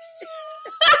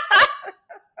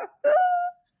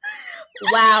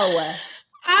 Wow.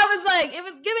 I was like, it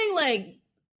was giving like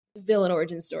villain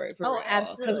origin story for real.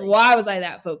 Absolutely. Because why was I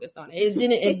that focused on it?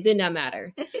 It did not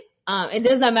matter. It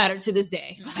does not matter to this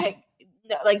day.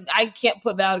 Like I can't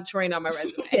put valedictorian on my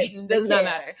resume. It does not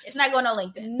matter. It's not going on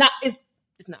LinkedIn. It's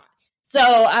not. So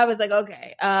I was like,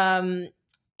 okay.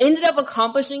 Ended up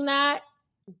accomplishing that.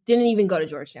 Didn't even go to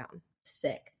Georgetown.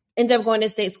 Sick. Ended up going to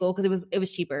state school because it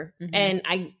was cheaper. Mm-hmm. And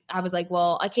I was like,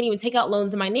 well, I can't even take out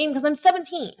loans in my name because I'm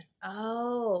 17.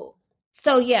 Oh.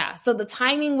 So yeah. So the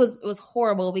timing was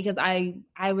horrible because I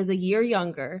was a year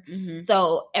younger. Mm-hmm.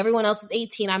 So everyone else is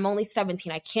 18. I'm only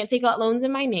 17. I can't take out loans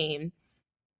in my name.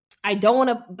 I don't want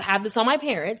to have this on my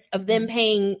parents of them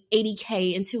paying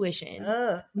 $80K in tuition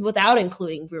without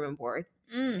including room and board.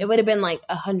 It would have been like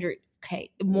 $100K,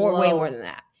 way more than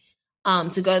that,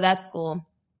 to go to that school.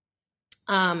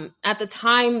 At the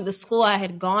time, the school I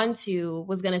had gone to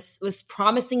was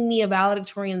promising me a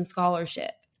valedictorian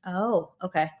scholarship. Oh,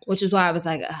 okay. Which is why I was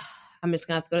like, I'm just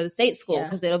gonna have to go to the state school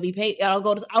because it'll be paid. I'll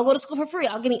go to school for free.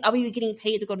 I'll be getting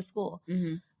paid to go to school.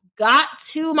 Mm-hmm. Got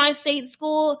to my state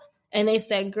school. And they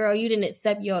said, girl, you didn't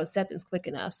accept your acceptance quick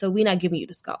enough, so we're not giving you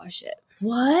the scholarship.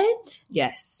 What?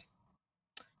 Yes.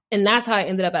 And that's how I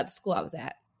ended up at the school I was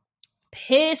at.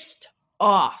 Pissed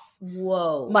off.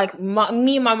 Whoa. Like,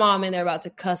 me and my mom, and they're about to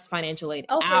cuss financial aid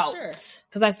out. For sure.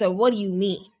 Because I said, what do you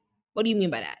mean? What do you mean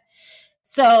by that?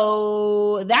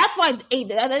 So that's why,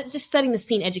 just setting the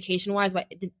scene education-wise,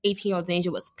 the 18-year-old Denasia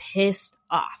was pissed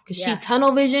off. Because she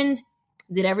tunnel visioned,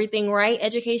 did everything right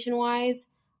education-wise,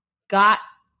 got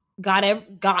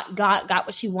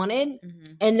what she wanted,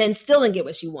 and then still didn't get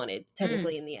what she wanted,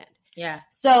 technically, in the end. Yeah.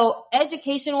 So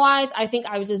education-wise, I think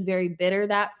I was just very bitter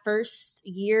that first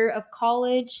year of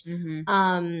college. Mm-hmm.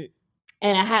 And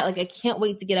I had I can't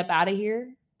wait to get up out of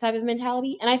here type of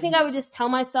mentality. And I think I would just tell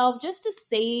myself just to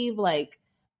save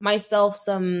myself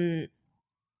some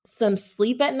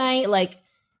sleep at night. Like,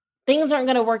 things aren't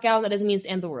going to work out. That doesn't mean it's the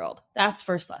end of the world. That's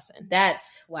first lesson.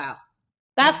 Wow.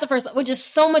 That's the first, which is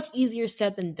so much easier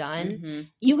said than done. Mm-hmm.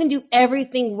 You can do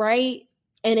everything right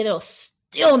and it'll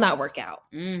still not work out.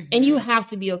 Mm-hmm. And you have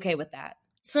to be okay with that.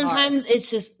 Sometimes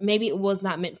it's just, maybe it was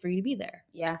not meant for you to be there.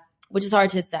 Yeah. Which is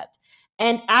hard to accept.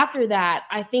 And after that,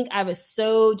 I think I was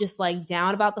so just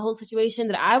down about the whole situation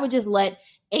that I would just let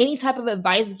any type of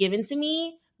advice given to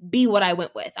me be what I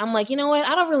went with. I'm like, you know what?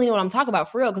 I don't really know what I'm talking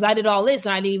about for real because I did all this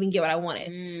and I didn't even get what I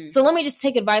wanted. So let me just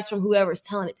take advice from whoever's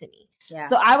telling it to me. Yeah.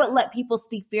 So I would let people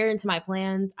speak fear into my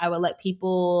plans. I would let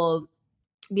people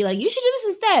be like, you should do this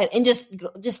instead. And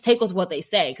just take with what they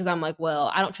say. Because I'm like,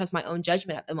 well, I don't trust my own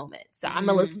judgment at the moment. So I'm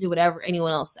going to listen to whatever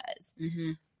anyone else says.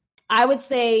 Mm-hmm. I would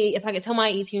say, if I could tell my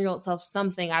 18-year-old self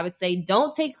something, I would say,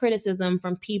 don't take criticism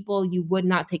from people you would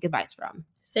not take advice from.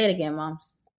 Say it again,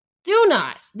 moms. Do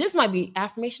not. This might be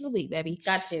affirmation of the week, baby.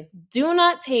 Got to. Do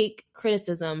not take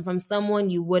criticism from someone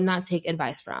you would not take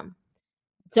advice from.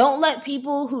 Don't let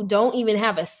people who don't even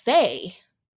have a say,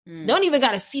 don't even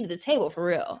got a seat at the table, for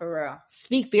real. For real.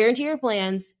 Speak fear into your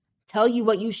plans. Tell you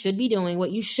what you should be doing,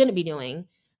 what you shouldn't be doing.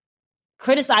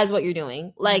 Criticize what you're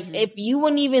doing. If you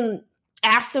wouldn't even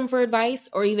ask them for advice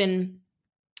or even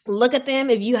look at them,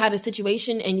 if you had a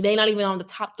situation and they're not even on the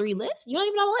top 3 list, you're not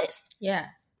even on the list. Yeah.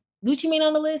 Gucci Mane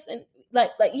on the list, and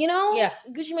yeah,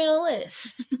 Gucci Mane on the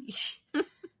list.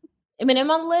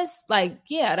 Eminem on the list,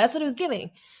 that's what it was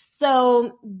giving.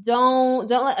 So don't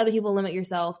let other people limit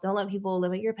yourself. Don't let people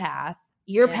limit your path.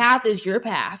 Your path is your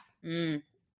path.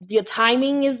 The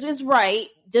timing is right.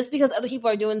 Just because other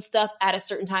people are doing stuff at a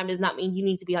certain time does not mean you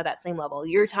need to be on that same level.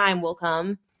 Your time will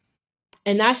come.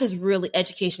 And that's just really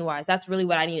education wise. That's really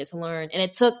what I needed to learn. And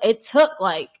it took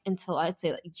until I'd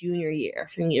say junior year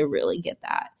for me to really get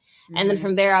that. Mm-hmm. And then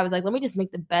from there, I was like, let me just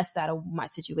make the best out of my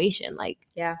situation.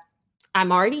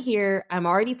 I'm already here. I'm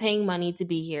already paying money to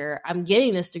be here. I'm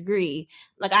getting this degree.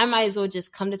 I might as well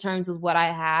just come to terms with what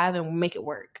I have and make it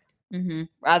work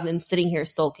rather than sitting here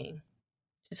sulking.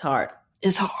 It's hard.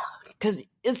 It's hard because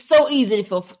it's so easy to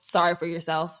feel sorry for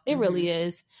yourself. It really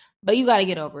is. But you got to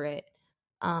get over it.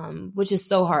 Which is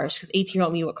so harsh because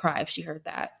 18-year-old me would cry if she heard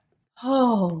that.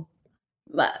 Oh,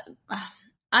 but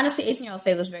honestly, 18-year-old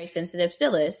Faith was very sensitive,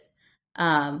 still is.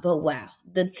 But wow,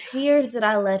 the tears that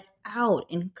I let out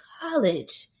in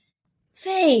college,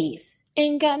 Faith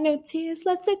ain't got no tears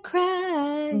left to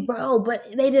cry, bro.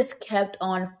 But they just kept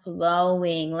on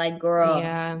flowing.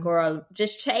 Girl,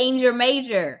 just change your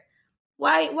major.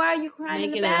 Why are you crying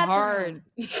Making in the bathroom?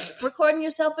 it hard. Recording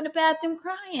yourself in the bathroom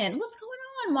crying. What's going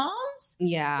on, moms?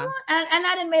 Yeah. And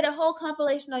I done made a whole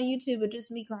compilation on YouTube of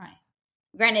just me crying.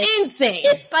 Granted, Insane.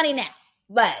 it's funny now,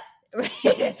 but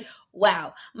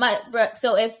wow.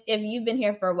 So if you've been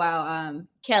here for a while,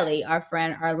 Kelly, our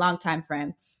friend, our longtime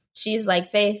friend, she's like,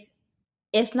 Faith,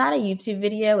 it's not a YouTube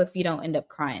video if you don't end up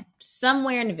crying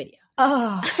somewhere in the video.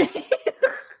 Oh.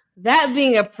 That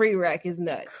being a prereq is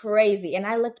nuts. Crazy. And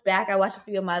I looked back, I watched a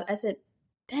few of my, I said,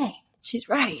 dang, she's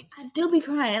right. I do be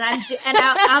crying. And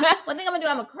one thing I'm gonna do,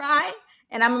 I'm gonna cry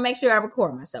and I'm gonna make sure I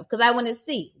record myself because I want to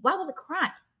see why was I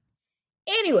crying.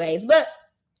 Anyways, but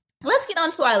let's get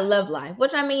on to our love life,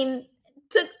 which I mean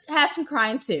has some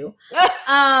crying too.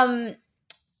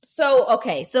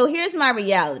 So here's my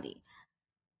reality.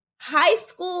 High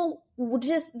school,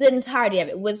 just the entirety of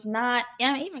it was not,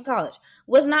 and even college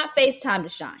was not FaceTime to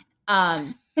shine.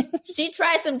 She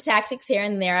tried some tactics here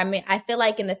and there. I mean, I feel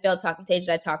like in the failed talking stages,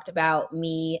 I talked about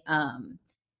me.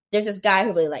 There's this guy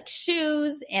who really likes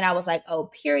shoes, and I was like, oh,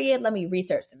 period. Let me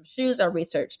research some shoes. I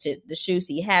researched the shoes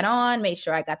he had on, made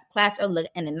sure I got the class look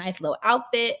and a nice little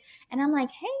outfit. And I'm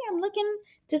like, hey, I'm looking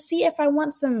to see if I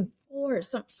want some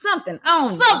something.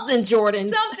 Something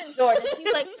Jordan.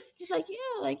 He's like,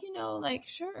 yeah, like, like,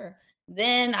 sure.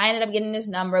 Then I ended up getting this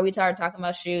number. We started talking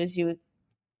about shoes. He was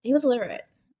illiterate.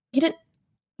 He didn't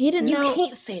know. You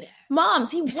can't say that. Moms,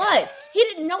 he was. He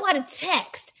didn't know how to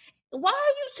text. Why are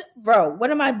you, bro,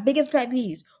 one of my biggest pet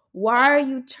peeves. Why are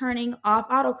you turning off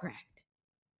autocorrect?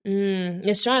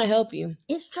 It's trying to help you.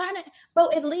 It's trying to, bro,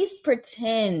 at least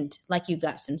pretend like you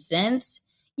got some sense.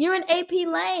 You're in AP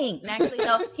Lang. Actually,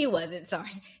 no, he wasn't.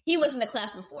 Sorry. He was in the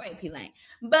class before AP Lang.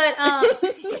 But,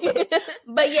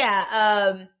 but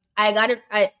yeah, I got it.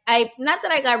 I not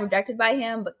that I got rejected by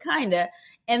him, but kind of.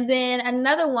 And then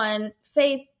another one,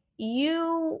 Faith,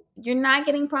 you're not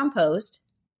getting promposed.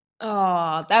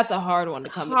 Oh, that's a hard one to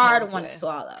come. Hard one to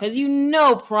swallow. Because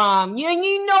prom, you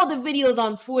the videos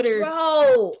on Twitter,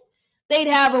 bro. They'd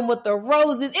have them with the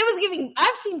roses. It was giving.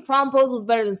 I've seen promposals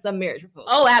better than some marriage proposals.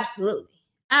 Oh, absolutely.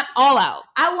 I'm all out.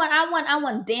 I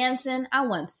want dancing. I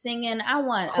want singing. I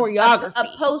want choreography.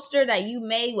 A poster that you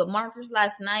made with markers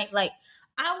last night. Like,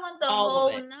 I want the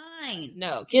whole nine.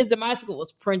 No, kids in my school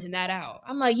was printing that out.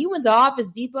 I'm like, you went to Office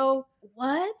Depot?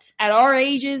 What? At our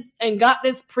ages and got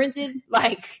this printed?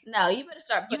 Like, no, you better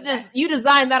start. You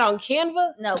designed that on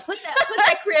Canva? No, put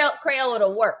that Crayola to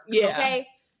work. Yeah. Okay.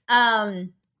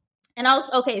 And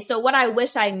also, okay. So what I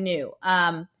wish I knew,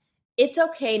 it's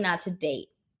okay not to date.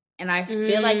 And I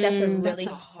feel like that's a really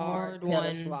hard pill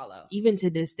to swallow. Even to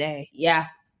this day. Yeah,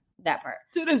 that part.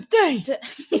 To this day.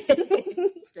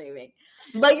 Screaming.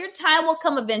 But your time will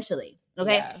come eventually,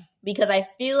 okay? Yeah. Because I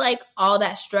feel like all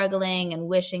that struggling and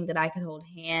wishing that I could hold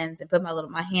hands and put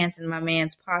my hands in my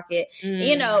man's pocket,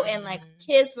 and like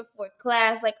kiss before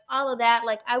class, like all of that.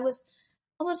 Like I was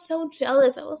so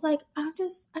jealous. I was like, I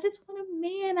just want a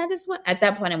man. At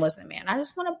that point, it wasn't a man. I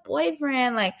just want a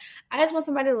boyfriend. Like, I just want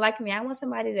somebody to like me. I want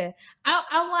somebody to,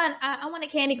 I want a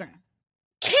candygram.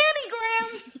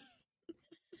 Candygram?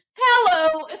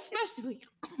 Hello. Especially,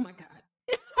 oh my God.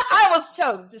 I was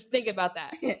choked just thinking about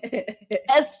that.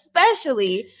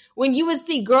 Especially when you would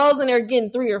see girls in there getting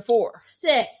 3 or 4.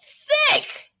 Sick.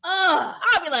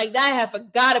 I'll be like, that heifer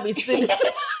gotta be sitting.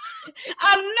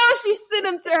 I know she sent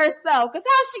them to herself because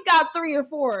how she got 3 or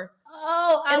 4?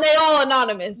 Oh, and they all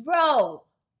anonymous, bro.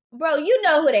 You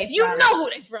know who they from. You know who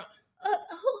they from. Who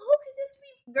could this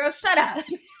be? Girl, shut up.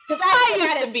 Because I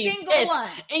had a single one.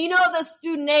 And the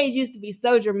student age used to be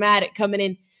so dramatic coming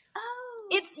in. Oh,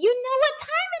 it's what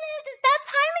time it is? It's that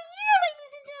time of year,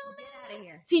 ladies and gentlemen. Get out of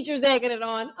here. Teachers egging it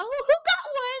on. Oh, who got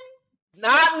one?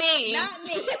 Not me. Not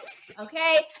me.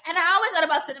 Okay, and I always thought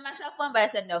about sending myself one, but I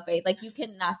said no, Faith. Like, you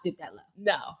cannot stoop that low.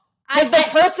 No, the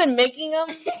person making them,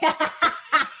 is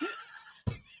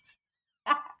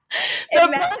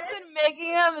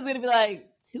going to be like,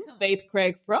 to Faith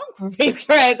Craig from Faith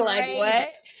Craig. Like, what?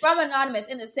 From anonymous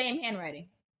in the same handwriting.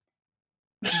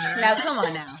 Now, come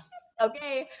on now,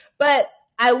 okay? But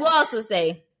I will also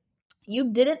say,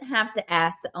 you didn't have to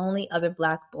ask the only other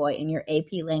Black boy in your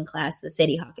AP Lang class the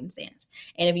Sadie Hawkins dance.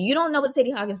 And if you don't know what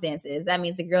Sadie Hawkins dance is, that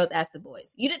means the girls ask the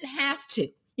boys. You didn't have to.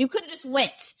 You could have just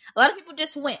went. A lot of people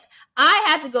just went. I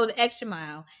had to go the extra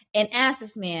mile and ask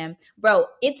this man. Bro,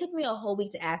 it took me a whole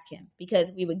week to ask him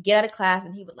because we would get out of class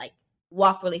and he would like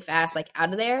walk really fast, like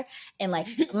out of there. And like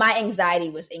my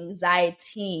anxiety was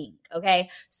anxietying.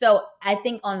 Okay. So I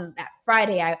think on that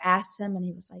Friday I asked him and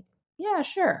he was like, yeah,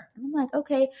 sure. And I'm like,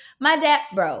 okay. My dad,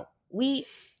 bro,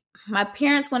 my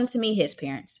parents wanted to meet his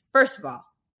parents. First of all,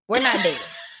 we're not dating.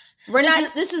 We're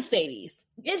not. This is Sadie's.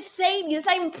 It's Sadie. It's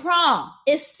not even prom.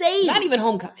 It's Sadie. Not even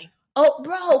homecoming. Oh,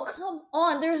 bro, come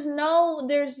on. There's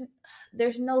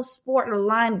no sport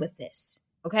aligned with this.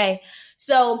 Okay,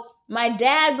 so my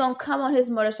dad gonna come on his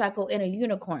motorcycle in a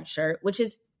unicorn shirt, which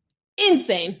is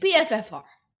insane. BFFR.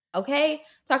 Okay,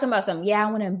 talking about something. Yeah, I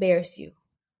want to embarrass you.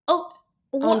 Oh,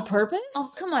 what? On purpose? Oh,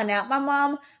 come on now. My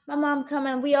mom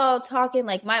coming. We all talking.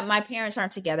 Like my parents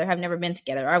aren't together. Have never been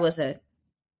together. I was a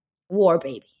war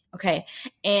baby. Okay,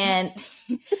 and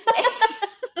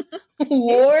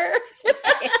war.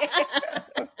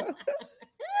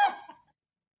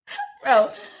 Bro,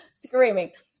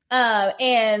 screaming.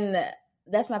 And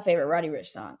that's my favorite Roddy Ricch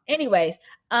song. Anyways,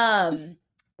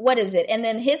 what is it? And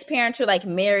then his parents were like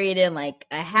married in like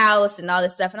a house and all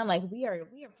this stuff. And I'm like, we are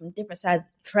from different sides of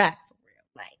the track for real.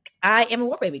 Like, I am a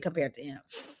war baby compared to him.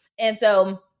 And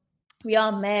so we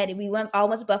all met. We went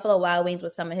to Buffalo Wild Wings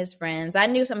with some of his friends. I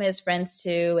knew some of his friends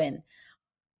too. And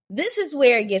this is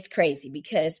where it gets crazy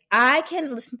because I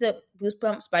can listen to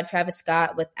Goosebumps by Travis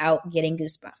Scott without getting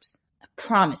goosebumps. I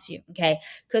promise you. Okay.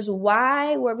 Because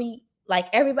why were we like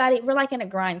everybody? We're like in a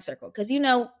grind circle. Because, you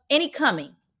know, any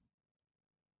coming.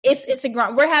 It's a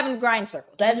grind. We're having grind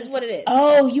circles. That is what it is.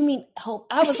 Oh, you mean hope?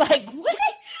 I was like, what?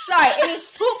 Sorry, any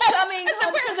soup coming?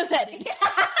 Where is this heading?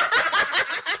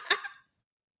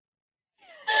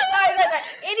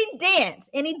 Any dance.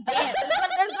 There's going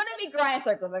to be grind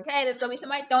circles. Okay, there's going to be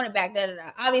somebody throwing it back.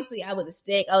 Obviously, I was a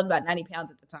stick. I was about 90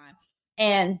 pounds at the time,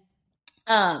 and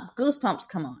Goosebumps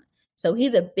come on. So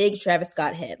he's a big Travis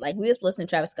Scott head. Like we was listening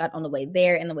to Travis Scott on the way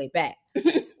there and the way back.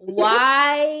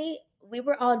 Why we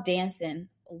were all dancing?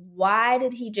 Why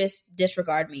did he just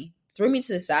disregard me? Threw me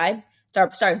to the side,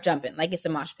 start jumping like it's a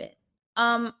mosh pit.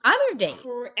 I'm your date.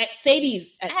 At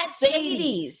Sadie's. At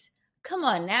Sadie's. Come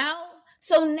on now.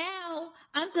 So now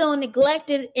I'm feeling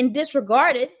neglected and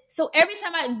disregarded. So every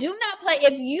time I do not play,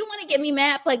 if you want to get me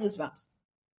mad, play Goosebumps.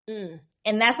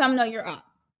 And that's how I know you're up.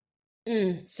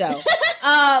 So,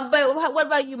 but what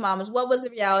about you, mamas? What was the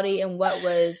reality and what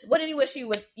did you wish you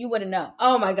would have known?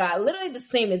 Oh my God. Literally the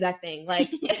same exact thing.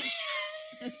 Like,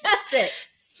 that's it.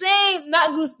 Same,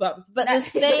 not Goosebumps, but the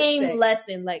same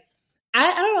lesson. Like,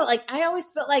 I don't know. Like, I always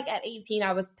felt like at 18,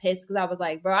 I was pissed because I was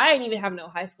like, bro, I didn't even have no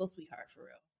high school sweetheart for real.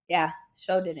 Yeah,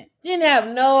 sure didn't. Didn't have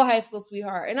no high school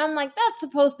sweetheart. And I'm like, that's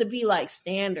supposed to be like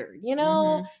standard, you know?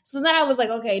 Mm-hmm. So then I was like,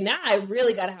 okay, now I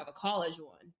really got to have a college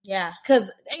one. Yeah.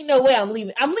 Because ain't no way I'm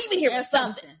leaving. I'm leaving here with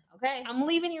something. Okay. I'm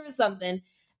leaving here with something.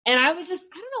 And I was just,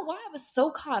 I don't know why I was so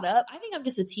caught up. I think I'm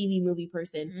just a TV movie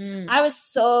person. I was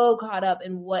so caught up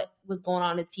in what was going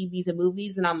on in TVs and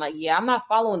movies. And I'm like, yeah, I'm not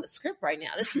following the script right now.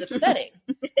 This is upsetting.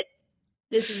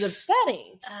 This is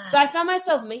upsetting. So I found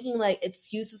myself making like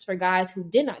excuses for guys who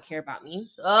did not care about me.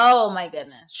 Oh my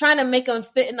goodness. Trying to make them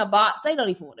fit in a box they don't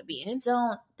even want to be in.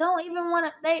 Don't even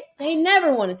want to. They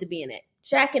never wanted to be in it.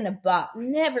 Jack in the box.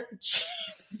 Never.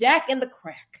 Jack in the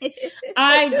crack.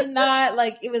 I did not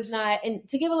like, it was not, and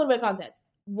to give a little bit of context,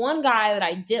 one guy that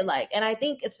I did like, and I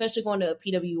think especially going to a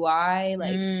PWI,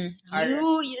 like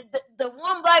you the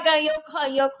one black guy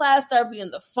in your class started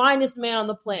being the finest man on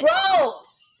the planet. Bro,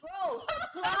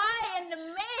 supply and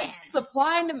demand.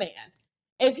 Supply and demand.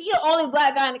 If he the only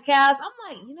black guy in the cast, I'm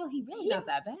like, he really not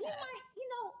that bad.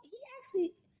 He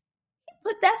actually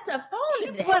put that stuff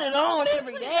on. He put it on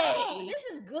every day. This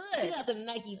is good. He got the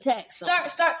Nike Tech.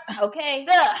 Start. Okay.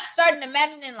 Starting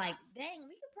imagining like, dang,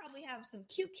 we could probably have some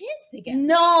cute kids together.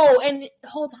 No, and the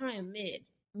whole time mid,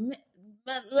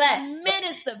 but less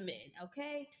middest of mid.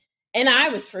 Okay. And I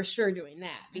was for sure doing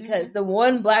that because the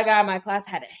one black guy in my class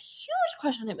had a huge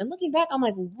crush on him. And looking back, I'm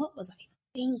like, what was I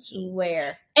thinking?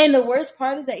 Where? And the worst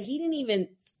part is that he didn't even,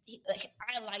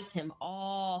 I liked him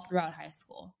all throughout high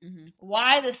school.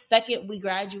 Why the second we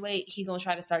graduate, he gonna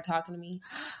try to start talking to me?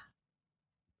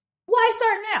 Why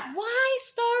start now? Why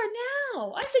start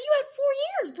now? I said, you had 4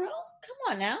 years, bro. Come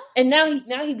on now. And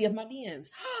now he be up my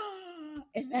DMs.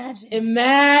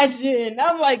 Imagine.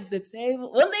 I'm like, the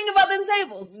table. One thing about them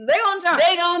tables, they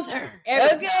gonna turn.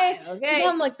 Okay.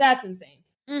 I'm like, that's insane.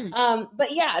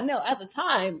 But yeah, no, at the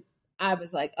time, I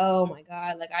was like, oh my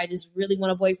God, like I just really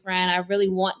want a boyfriend. I really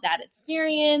want that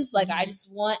experience. Like I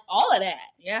just want all of that.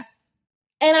 Yeah.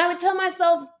 And I would tell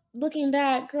myself, looking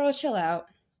back, girl, chill out.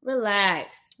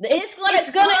 Relax. It's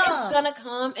gonna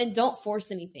come, and don't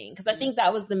force anything. Because I think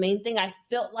that was the main thing. I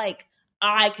felt like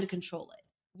I could control it.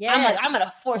 Yeah. I'm like, I'm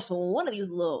gonna force one of these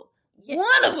little one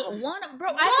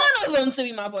of them to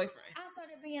be my boyfriend. I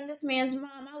started being this man's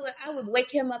mom. I would wake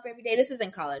him up every day. This was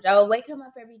in college. I would wake him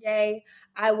up every day.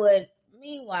 I would,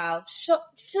 meanwhile,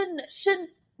 shouldn't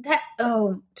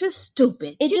just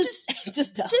stupid. It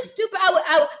just dumb. Just stupid.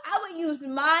 I would use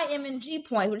my M&G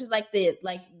points, which is like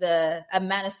the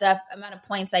amount of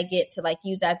points I get to like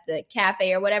use at the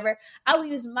cafe or whatever. I would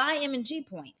use my M&G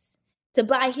points to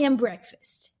buy him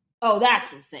breakfast. Oh,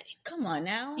 that's insane. Come on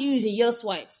now. You using your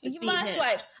swipes. My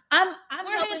swipes. I'm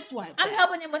his swipes? I'm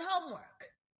helping him with homework.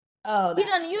 Oh, he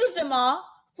done used them all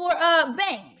for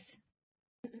bangs.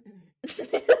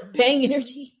 Bang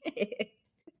energy.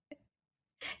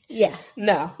 Yeah.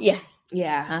 No. Yeah.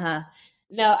 Yeah. Uh-huh.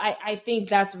 No, I think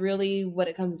that's really what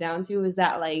it comes down to is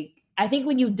that, like, I think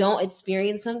when you don't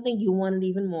experience something, you want it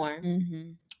even more.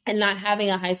 Mm-hmm. And not having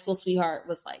a high school sweetheart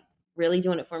was, like, really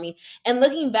doing it for me. And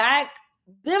looking back,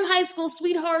 them high school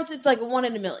sweethearts, it's like 1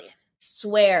 in a million.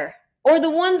 Swear. Or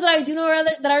the ones that I do know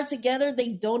that are together, they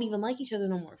don't even like each other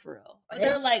no more, for real. Or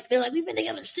they're like, we've been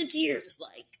together 6 years.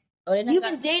 Like, you've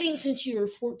been dating since you were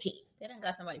 14. They done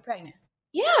got somebody pregnant.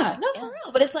 Yeah, no, for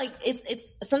real. But it's like,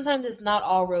 it's sometimes it's not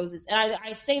all roses. And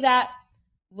I say that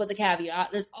with a caveat.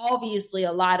 There's obviously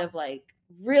a lot of like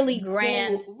really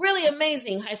grand, cool, really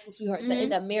amazing high school sweethearts that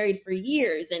end up married for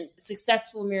years and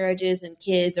successful marriages and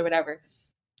kids or whatever.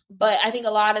 But I think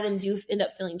a lot of them do end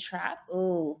up feeling trapped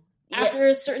after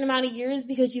a certain amount of years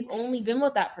because you've only been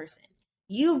with that person.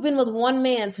 You've been with one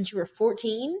man since you were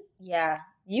 14. Yeah.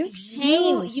 You've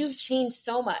changed. You've changed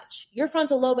so much. Your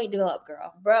frontal lobe ain't developed,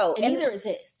 girl. Bro. And neither is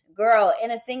his. Girl.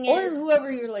 And the thing is. Or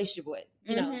whoever your relationship with.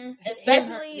 You know.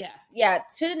 Especially, to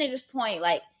the ninja's point,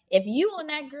 like, if you on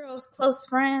that girl's close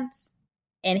friends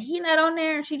and he not on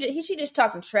there and she just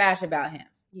talking trash about him.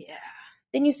 Yeah.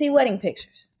 Then you see wedding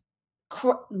pictures.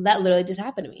 That literally just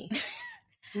happened to me.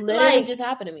 Just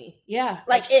happened to me. Yeah.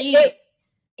 Like it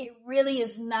really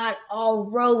is not all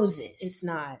roses. It's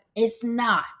not. It's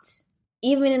not.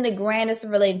 Even in the grandest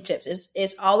of relationships,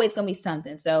 it's always going to be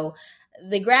something. So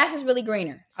the grass is really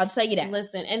greener. I'll tell you that.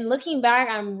 Listen, and looking back,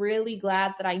 I'm really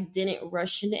glad that I didn't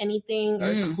rush into anything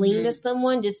or cling to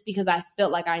someone just because I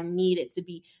felt like I needed to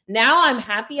be. Now I'm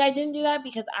happy I didn't do that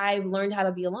because I've learned how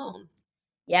to be alone.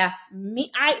 Yeah.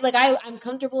 I'm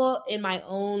comfortable in my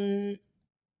own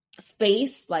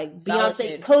space, like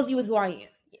Solitude. Beyonce, cozy with who I am.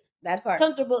 That part.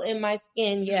 Comfortable in my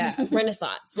skin, yeah.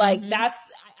 Renaissance. Like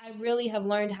I really have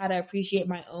learned how to appreciate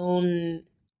my own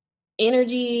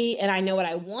energy, and I know what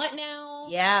I want now.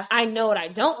 Yeah. I know what I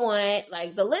don't want.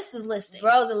 Like, the list is listed.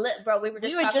 Bro, we were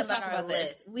just talking about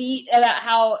this. About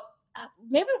how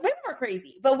maybe we're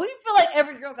crazy, but we feel like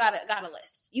every girl got a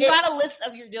list. You got a list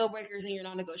of your deal breakers and your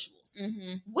non-negotiables.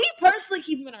 Mm-hmm. We personally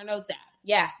keep them in our notes app.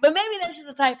 Yeah, but maybe that's just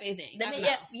a type A thing.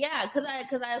 Yeah,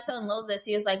 because I was telling Lola this.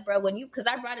 He was like, bro, because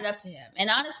I brought it up to him,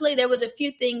 and honestly, there was a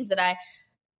few things that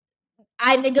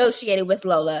I negotiated with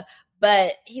Lola,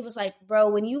 but he was like, bro,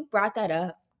 when you brought that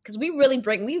up, because we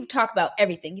talk about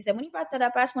everything. He said, when you brought that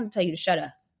up, I just want to tell you to shut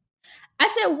up.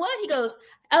 I said, what? He goes,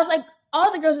 I was like,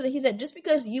 all the girls, he said, just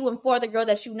because you and 4 other girls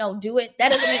that you know do it,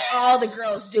 that doesn't mean all the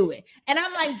girls do it. And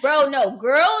I'm like, bro, no,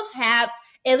 girls have,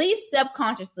 at least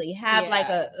subconsciously, have like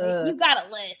you got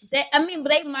a list. But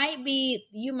they might be,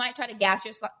 you might try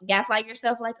to gaslight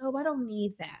yourself like, oh, I don't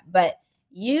need that. But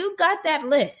you got that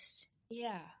list.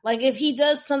 Yeah. Like, if he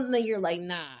does something that you're like,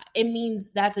 nah, it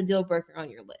means that's a deal breaker on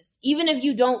your list. Even if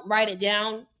you don't write it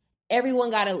down, everyone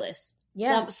got a list.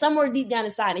 Yeah. Somewhere deep down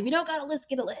inside. If you don't got a list,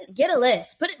 get a list. Get a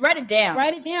list. Write it down.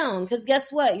 Write it down. Because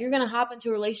guess what? You're going to hop into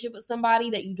a relationship with somebody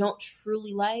that you don't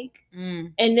truly like.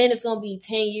 And then it's going to be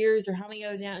 10 years or how many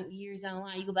other years down the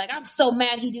line. You go like, I'm so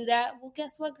mad he do that. Well,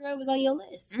 guess what, girl? It was on your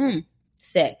list.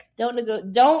 Sick. Don't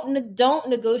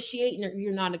negotiate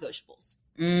your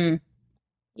non-negotiables.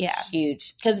 Yeah.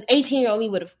 Huge. Because 18-year-old me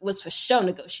was for sure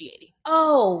negotiating.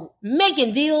 Oh.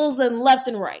 Making deals and left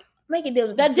and right. Making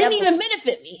deals. That didn't even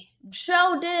benefit me.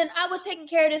 Show didn't. I was taking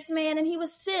care of this man and he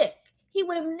was sick. He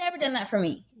would have never done that for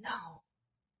me. No.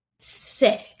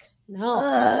 Sick.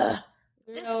 No.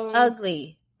 This is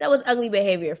ugly. That was ugly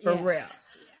behavior for real.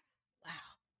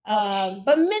 Wow.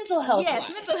 But mental health.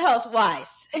 Yes, mental health wise.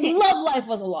 Love life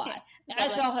was a lot.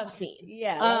 As y'all have seen.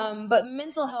 Yeah. But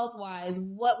mental health wise,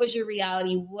 what was your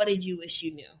reality? What did you wish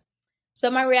you knew? So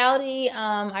my reality,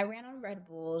 I ran on Red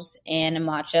Bulls and a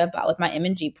matcha, but with my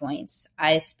M&G points.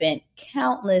 I spent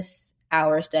countless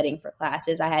hours studying for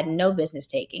classes I had no business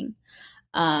taking.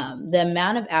 The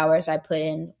amount of hours I put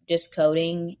in just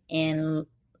coding and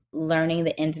learning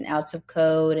the ins and outs of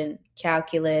code and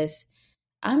calculus,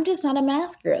 I'm just not a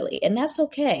math girly, and that's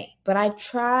okay. But I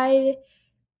tried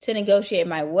to negotiate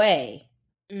my way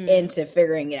into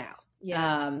figuring it out.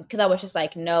 Yeah. Because I was just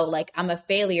like, no, like, I'm a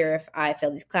failure if I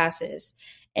fail these classes.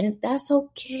 And that's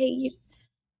okay.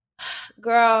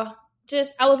 Girl,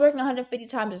 I was working 150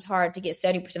 times as hard to get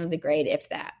 70% of the grade, if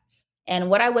that. And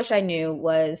what I wish I knew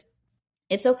was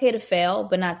it's okay to fail,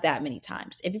 but not that many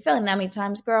times. If you're failing that many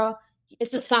times, girl,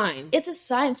 it's a sign. It's a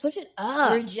sign. Switch it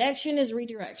up. Rejection is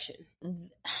redirection.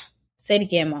 Say it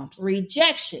again, moms.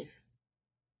 Rejection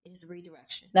is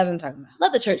redirection. That's what I'm talking about.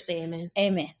 Let the church say amen.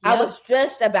 Amen. Yep. I was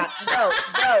just about bro.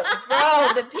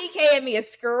 The PK in me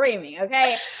is screaming.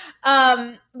 Okay.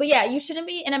 But yeah, you shouldn't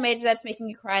be in a major that's making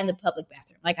you cry in the public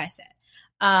bathroom, like I said.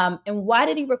 And why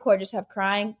did he record yourself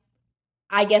crying?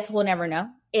 I guess we'll never know.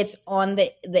 It's on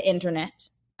the internet,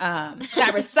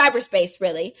 cyberspace,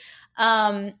 really.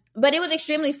 But it was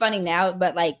extremely funny now.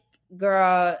 But like,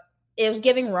 girl, it was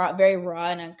giving very raw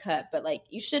and uncut. But like,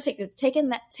 you should take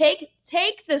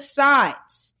the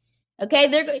signs.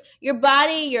 Okay, your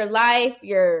body, your life,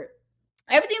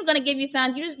 everything's gonna give you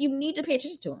signs. You need to pay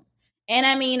attention to them. And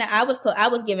I mean,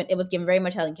 it was given very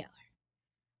much Helen Keller.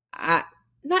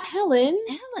 Not Helen.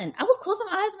 I was closing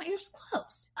my eyes, my ears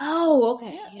closed. Oh,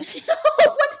 okay. Yeah.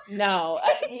 No,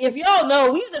 if y'all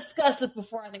know, we've discussed this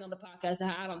before, I think, on the podcast.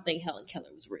 I don't think Helen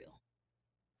Keller was real.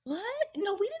 What?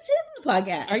 No, we didn't say this on the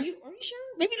podcast. Are you sure?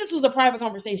 Maybe this was a private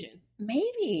conversation.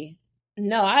 Maybe.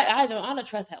 No, I don't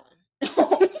trust Helen.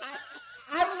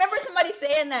 I remember somebody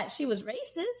saying that she was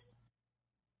racist.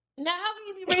 Now, how can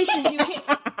you be racist?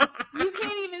 You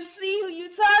can't even see who you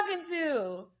talking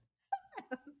to.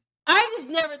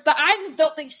 I just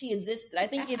don't think she existed. I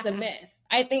think it's a myth.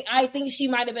 I think she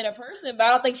might have been a person, but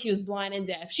I don't think she was blind and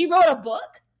deaf. She wrote a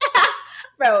book.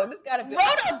 Bro, this gotta be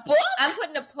wrote a book. I'm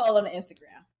putting a poll on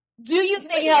Instagram. Do you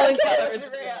think Helen Keller is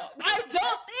real?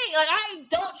 I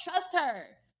don't trust her.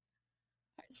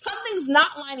 Something's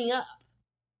not lining up.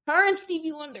 Her and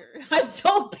Stevie Wonder. I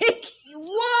don't think.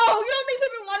 Whoa, you don't think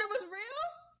Stevie Wonder was real?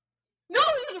 No,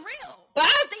 he's real, but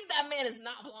I think that man is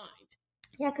not blind.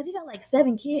 Yeah, because he got like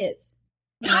 7 kids.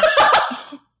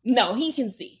 No, he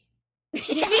can see.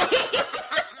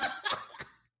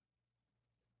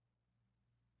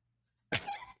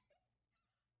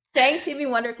 Saying Stevie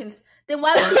Wonder can. Then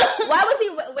why was he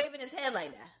waving his head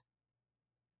like that?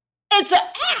 It's an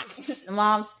act,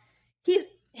 moms.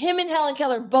 Him and Helen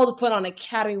Keller both put on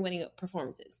Academy-winning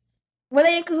performances. Were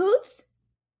they in cahoots?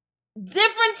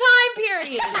 Different time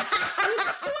periods. What do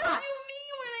you mean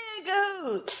were they in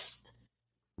cahoots?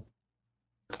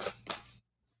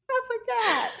 I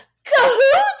forgot.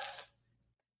 Cahoots?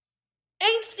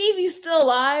 Ain't Stevie still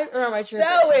alive? Or am I tripping?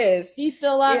 So is. He's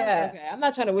still alive? Yeah. Okay, I'm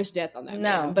not trying to wish death on that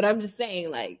man, but I'm just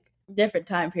saying, like... Different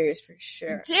time periods for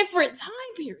sure. Different time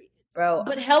periods. Bro.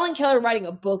 But Helen Keller writing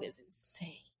a book is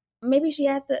insane. Maybe she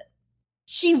had the...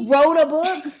 She wrote a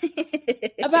book?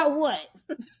 About what?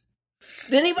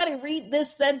 Did anybody read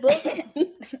this said book?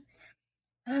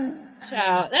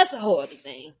 Child, that's a whole other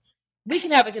thing. We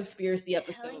can have a conspiracy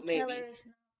episode, Helen maybe.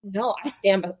 No, I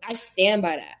stand by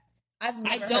that. I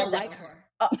don't like her.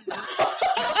 Oh.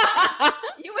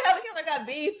 You and Helen Keller got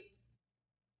beef?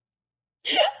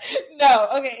 No,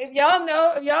 okay. If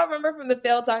y'all remember from the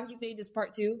failed talking stages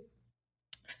part 2,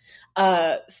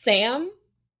 Sam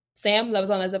that was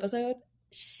on this episode,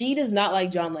 she does not like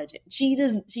John Legend. She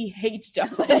hates John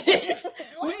Legend.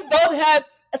 We both have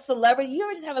a celebrity. You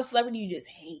ever just have a celebrity you just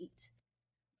hate?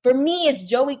 For me, it's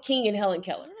Joey King and Helen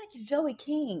Keller. I like Joey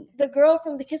King. The girl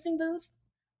from The Kissing Booth?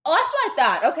 Oh, that's what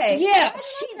I thought. Okay. Yeah,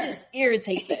 she just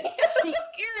irritates me. She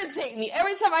irritates me.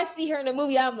 Every time I see her in a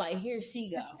movie, I'm like, here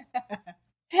she go.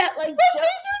 Like,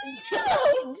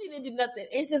 she didn't do nothing.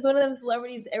 It's just one of them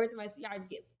celebrities that every time I see her, I just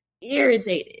get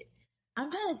irritated.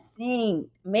 I'm trying to think.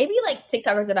 Maybe like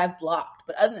TikTokers that I've blocked,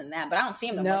 but other than that, but I don't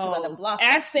see them no more because I've blocked.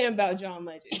 Ask Sam about John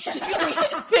Legend. She's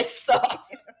pissed off.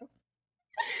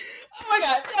 Oh my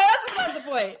god, no, that's besides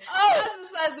the point. That's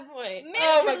besides the point. Mentally,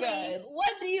 oh my god,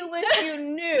 what do you wish you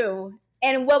knew,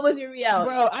 and what was your reality?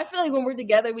 Bro, I feel like when we're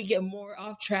together, we get more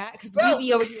off track because we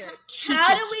be over here.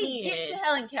 How do we get to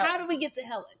Helen Keller? How do we get to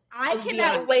Helen? I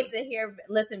cannot wait to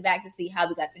listen back to see how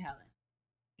we got to Helen.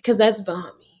 Because that's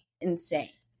behind me. Insane.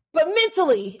 But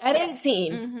mentally, at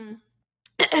 18,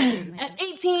 at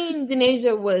 18,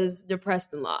 Denasia was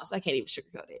depressed and lost. I can't even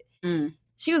sugarcoat it.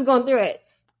 She was going through it.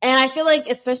 And I feel like,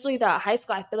 especially the high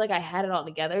school, I feel like I had it all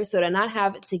together. So to not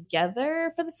have it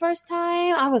together for the first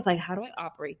time, I was like, how do I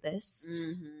operate this?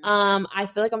 I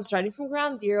feel like I'm starting from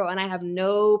ground zero and I have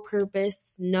no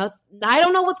purpose. I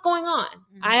don't know what's going on.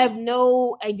 I have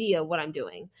no idea what I'm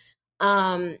doing.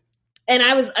 And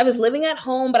I was living at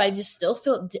home, but I just still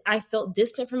felt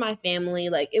distant from my family.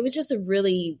 Like, it was just a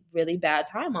really, really bad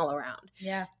time all around.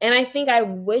 Yeah. And I think I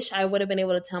wish I would have been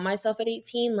able to tell myself at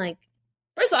 18, like,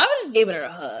 first of all, I would have just given her a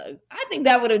hug. I think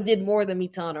that would have did more than me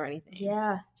telling her anything.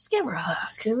 Yeah. Just give her a hug.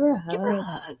 Give her a hug. Give her a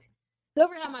hug.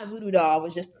 Whoever had my voodoo doll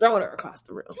was just throwing her across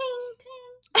the room. Ting,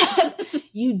 ting.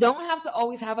 You don't have to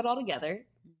always have it all together.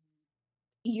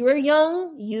 You're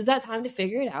young. Use that time to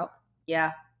figure it out.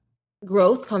 Yeah.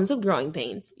 Growth comes with growing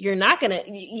pains. You're not going to,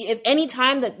 if any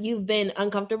time that you've been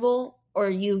uncomfortable or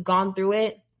you've gone through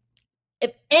it,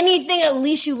 if anything, at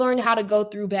least you learned how to go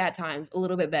through bad times a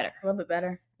little bit better. A little bit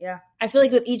better. Yeah. I feel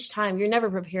like with each time, you're never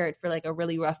prepared for like a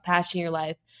really rough patch in your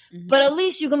life. But at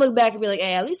least you can look back and be like,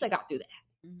 hey, at least I got through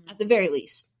that. At the very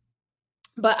least.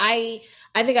 But I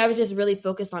think I was just really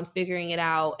focused on figuring it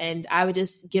out. And I would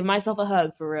just give myself a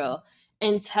hug for real.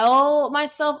 And tell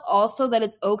myself also that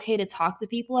it's okay to talk to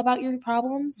people about your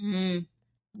problems.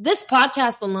 This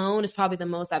podcast alone is probably the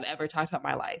most I've ever talked about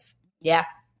my life. Yeah.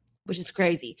 Which is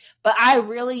crazy. But I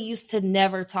really used to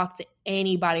never talk to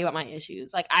anybody about my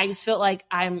issues. Like, I just felt like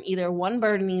I'm either one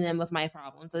burdening them with my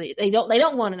problems. They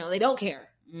don't want to know. They don't care.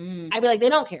 I'd be like, they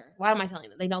don't care. Why am I telling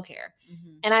them? They don't care.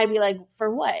 And I'd be like,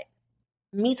 for what?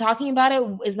 Me talking about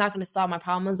it is not going to solve my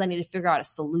problems. I need to figure out a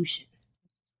solution.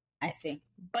 I see.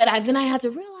 But then I had to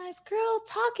realize, girl,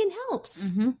 talking helps.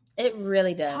 It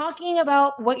really does. Talking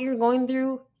about what you're going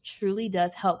through truly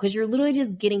does help because you're literally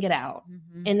just getting it out.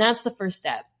 And that's the first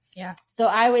step. Yeah. So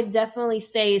I would definitely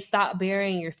say stop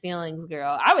burying your feelings,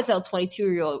 girl. I would tell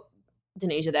 22-year-old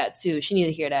Denasia that too. She need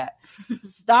to hear that.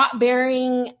 Stop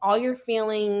burying all your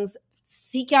feelings.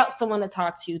 Seek out someone to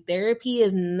talk to. Therapy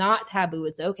is not taboo.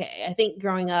 It's okay. I think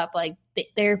growing up, like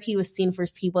therapy was seen for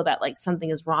people that like something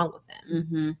is wrong with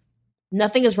them.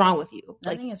 Nothing is wrong with you.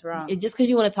 Nothing is wrong. Just because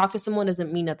you want to talk to someone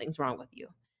doesn't mean nothing's wrong with you.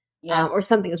 Yeah. Or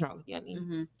something is wrong with you. I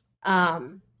mean,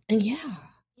 and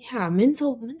yeah,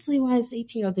 mentally wise,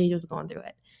 18-year-old Denasia was going through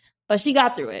it, but she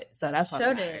got through it, so that's what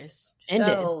matters.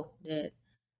 Did.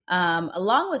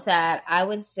 Along with that, I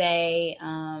would say,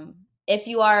 if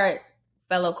you are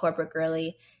fellow corporate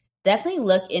girly, definitely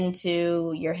look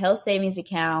into your health savings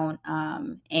account,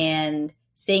 and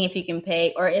seeing if you can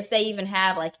pay, or if they even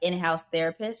have like in-house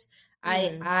therapists.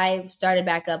 I started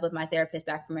back up with my therapist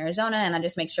back from Arizona, and I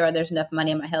just make sure there's enough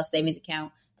money in my health savings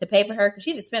account to pay for her because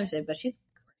she's expensive, but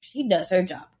she does her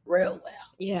job real well.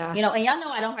 Yeah. You know, and y'all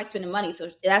know I don't like spending money. So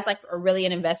that's like really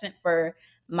an investment for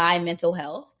my mental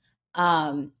health.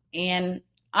 And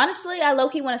honestly, I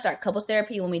low-key want to start couples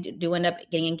therapy when we do end up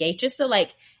getting engaged. Just so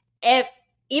like,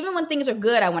 even when things are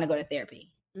good, I want to go to therapy.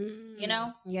 You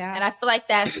know? Yeah. And I feel like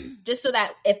that's just so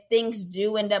that if things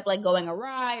do end up like going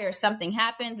awry or something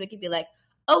happens, we could be like,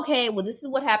 okay, well, this is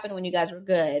what happened when you guys were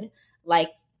good. Like,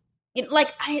 you know,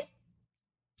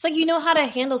 it's like you know how to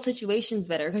handle situations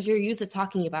better because you're used to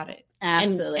talking about it.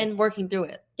 Absolutely. And working through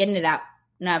it. Getting it out.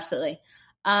 No, absolutely.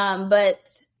 But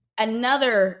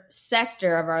another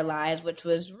sector of our lives, which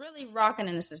was really rocking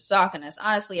us and socking us,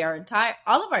 honestly, all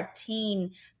of our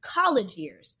teen college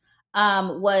years,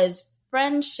 was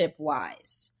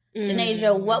friendship-wise.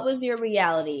 Denasia, what was your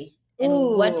reality? And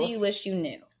what do you wish you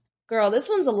knew? Girl, this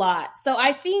one's a lot. So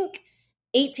I think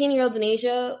 18-year-old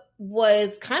Denasia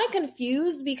was kind of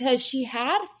confused because she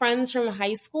had friends from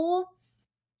high school.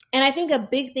 And I think a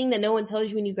big thing that no one tells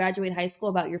you when you graduate high school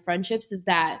about your friendships is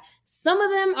that some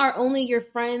of them are only your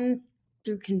friends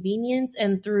through convenience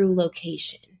and through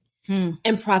location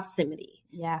and proximity.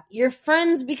 Yeah. You're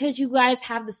friends because you guys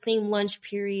have the same lunch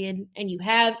period and you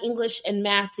have English and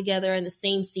math together in the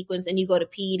same sequence and you go to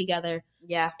PE together.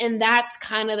 Yeah. And that's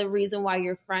kind of the reason why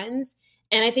you're friends.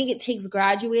 And I think it takes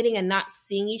graduating and not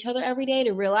seeing each other every day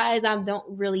to realize I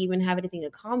don't really even have anything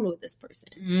in common with this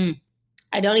person.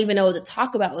 I don't even know what to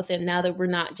talk about with him now that we're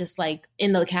not just like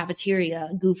in the cafeteria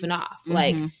goofing off.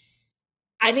 Like,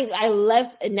 I think I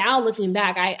left, now looking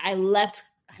back, I left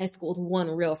high school with one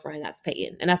real friend, that's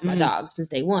Peyton. And that's my dog since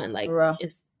day one. Like,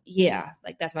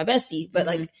 like that's my bestie. But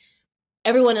like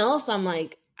everyone else, I'm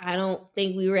like, I don't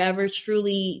think we were ever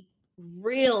truly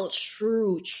real,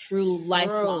 true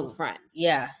lifelong friends.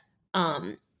 Yeah.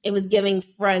 It was giving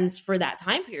friends for that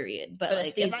time period. But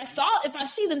like if I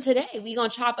see them today, we gonna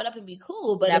chop it up and be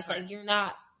cool. But it's like you're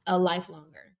not a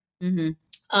lifelonger.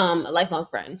 A lifelong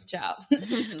friend, child.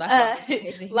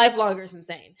 Lifelonger is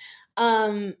insane.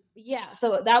 Yeah,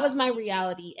 so that was my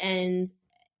reality. And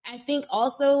I think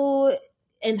also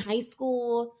in high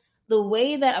school, the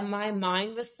way that my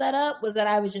mind was set up was that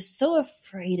I was just so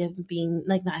afraid of being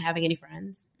like not having any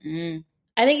friends.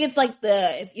 I think it's like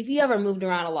if you ever moved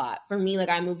around a lot, for me, like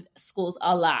I moved schools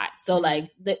a lot. So like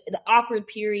the awkward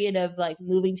period of like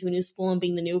moving to a new school and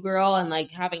being the new girl and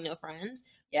like having no friends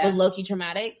was low-key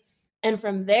traumatic. And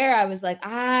from there, I was like,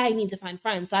 I need to find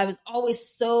friends. So I was always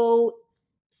so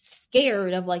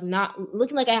scared of like not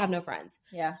looking like I have no friends.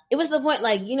 Yeah. It was the point,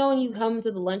 like, you know, when you come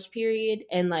to the lunch period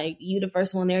and like you the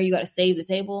first one there, you got to save the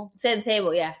table. Set the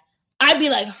table, yeah. I'd be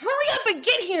like, hurry up and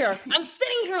get here. I'm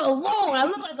sitting here alone. I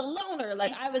look like a loner.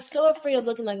 Like, I was so afraid of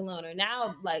looking like a loner.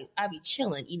 Now, like, I'd be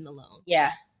chilling, eating alone.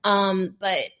 Yeah.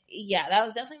 But yeah, that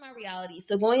was definitely my reality.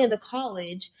 So going into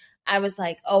college, I was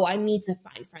like, oh, I need to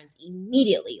find friends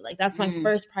immediately. Like, that's my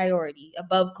first priority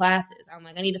above classes. I'm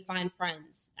like, I need to find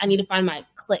friends. I need to find my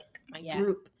clique, my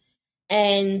group.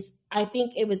 And I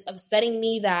think it was upsetting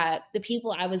me that the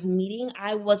people I was meeting,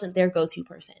 I wasn't their go-to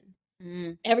person.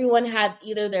 Everyone had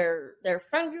either their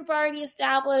friend group already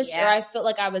established, or I felt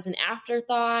like I was an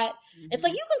afterthought. It's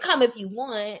like, you can come if you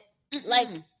want, like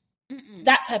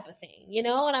that type of thing, you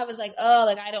know? And I was like, oh,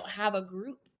 like, I don't have a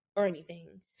group or anything.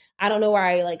 I don't know where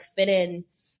I like fit in.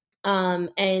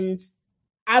 And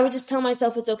I would just tell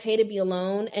myself it's okay to be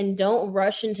alone, and don't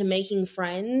rush into making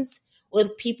friends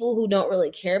with people who don't really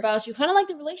care about you. Kind of like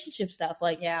the relationship stuff.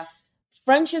 Like,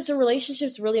 friendships and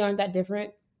relationships really aren't that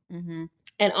different.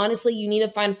 And honestly, you need to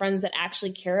find friends that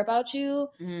actually care about you,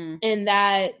 and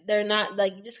that they're not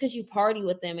like, just because you party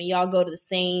with them and y'all go to the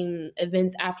same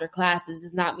events after classes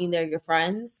does not mean they're your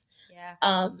friends.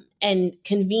 And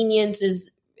convenience is,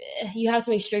 you have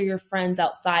to make sure you're friends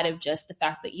outside of just the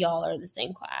fact that y'all are in the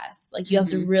same class. Like, you have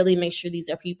to really make sure these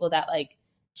are people that like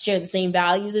share the same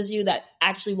values as you, that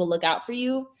actually will look out for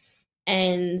you.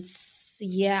 And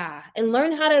and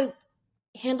learn how to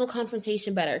handle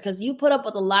confrontation better, because you put up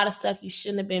with a lot of stuff you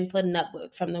shouldn't have been putting up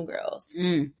with from them girls.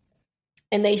 And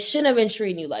they shouldn't have been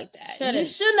treating you like that. You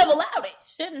shouldn't have allowed it.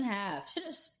 Shouldn't have.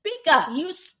 Speak up.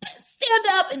 You stand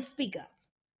up and speak up.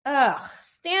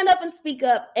 Stand up and speak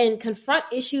up and confront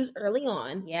issues early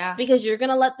on. Because you're going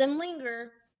to let them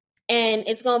linger, and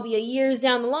it's going to be a years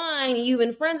down the line, and you've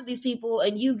been friends with these people,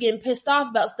 and you getting pissed off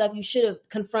about stuff you should have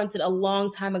confronted a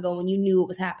long time ago when you knew what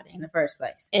was happening. In the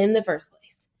first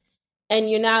place. And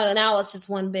you're now it's just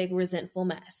one big resentful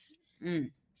mess.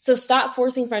 So stop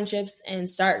forcing friendships and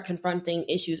start confronting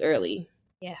issues early.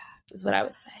 Is what I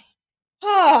would say.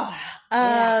 No,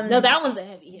 that one's a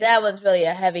heavy hitter. That one's really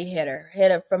a heavy hitter.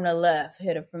 Hit it from the left,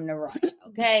 hit it from the right.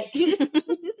 Okay.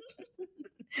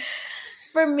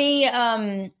 For me,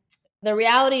 the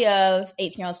reality of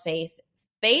 18-year-old Faith.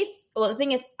 Well, the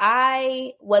thing is,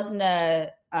 I wasn't an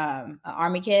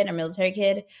army kid, a military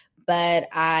kid, but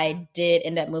I did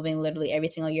end up moving literally every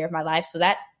single year of my life. So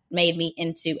that made me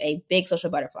into a big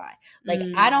social butterfly. Like,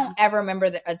 I don't ever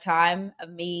remember a time of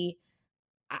me,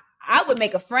 I would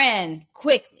make a friend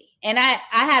quickly. And I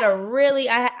had a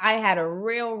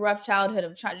real rough childhood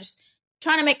of trying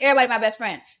to make everybody my best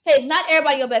friend. Hey, not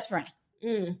everybody your best friend.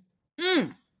 I'd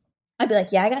be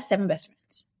like, I got 7 best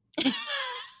friends.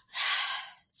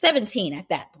 17 at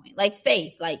that point. Like,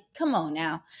 Faith, like, come on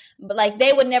now. But like,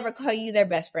 they would never call you their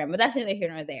best friend, but that's neither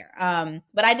here nor there.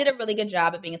 But I did a really good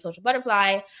job at being a social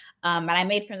butterfly. And I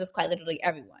made friends with quite literally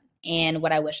everyone. And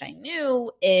what I wish I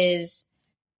knew is,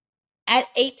 at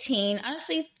 18,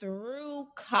 honestly, through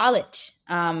college,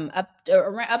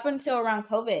 up until around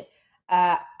COVID,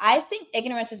 I think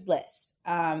ignorance is bliss.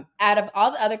 Out of all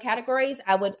the other categories,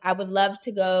 I would love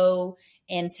to go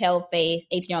and tell Faith,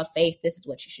 18-year-old Faith, this is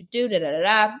what you should do,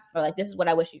 or like, this is what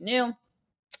I wish you knew.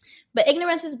 But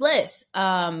ignorance is bliss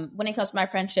when it comes to my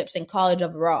friendships in college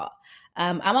overall.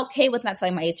 I'm okay with not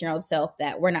telling my 18-year-old self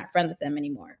that we're not friends with them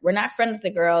anymore. We're not friends with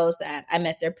the girls that I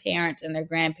met their parents and their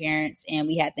grandparents, and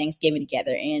we had Thanksgiving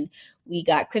together, and we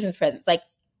got Christmas presents. Like,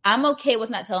 I'm okay with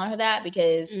not telling her that,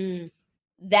 because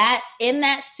that in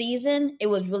that season, it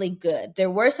was really good.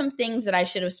 There were some things that I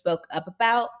should have spoke up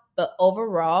about, but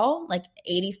overall, like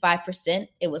 85%,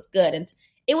 it was good. And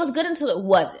it was good until it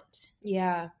wasn't.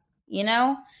 You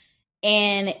know?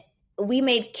 And we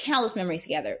made countless memories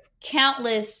together.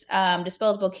 Countless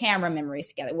disposable camera memories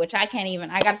together, which I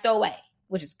got to throw away,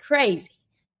 which is crazy.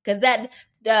 Because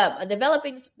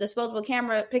developing disposable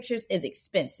camera pictures is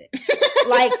expensive.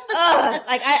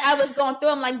 I was going through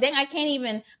them like, dang, I can't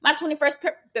even, my 21st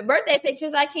birthday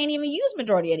pictures, I can't even use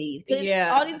majority of these. Because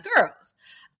it's all these girls.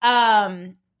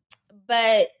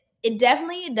 But it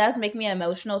definitely does make me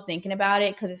emotional thinking about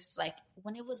it, because it's like,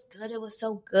 when it was good, it was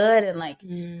so good. And like,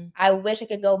 I wish I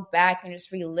could go back and just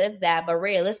relive that. But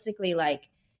realistically, like,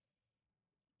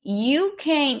 you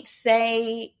can't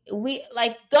say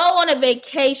go on a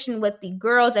vacation with the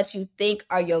girls that you think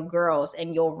are your girls,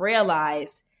 and you'll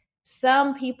realize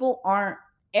some people aren't,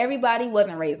 everybody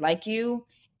wasn't raised like you.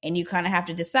 And you kind of have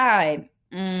to decide,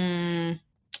 like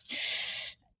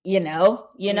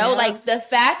the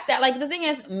fact that, like, the thing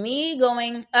is,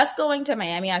 us going to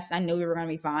Miami, I knew we were going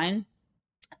to be fine.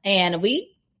 And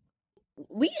we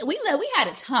had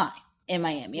a time in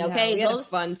Miami, okay? We had a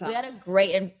fun time. We had a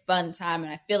great and fun time,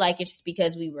 and I feel like it's just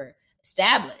because we were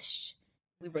established.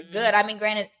 We were good. I mean,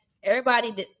 granted,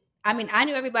 everybody I mean, I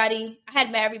knew everybody. I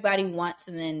had met everybody once,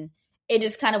 and then it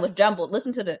just kind of was jumbled.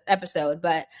 Listen to the episode,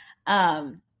 but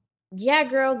yeah,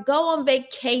 girl, go on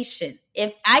vacation.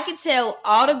 If I could tell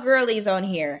all the girlies on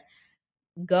here,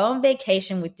 go on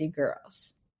vacation with your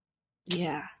girls.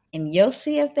 Yeah. And you'll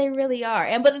see if they really are.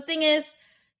 But the thing is,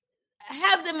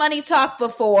 have the money talk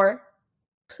before.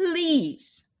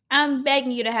 Please. I'm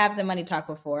begging you to have the money talk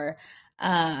before.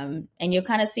 And you'll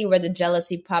kind of see where the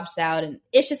jealousy pops out. And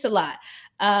it's just a lot.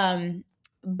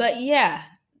 But yeah,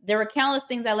 there were countless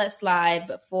things I let slide.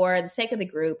 But for the sake of the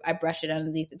group, I brushed it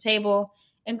underneath the table.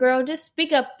 And girl, just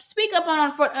speak up on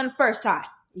the first time.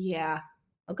 Yeah.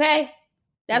 Okay?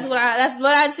 That's what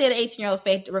I'd say to 18-year-old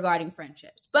Faith regarding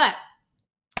friendships. But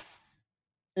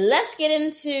let's get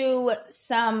into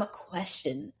some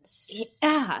questions.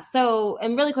 Yeah. So,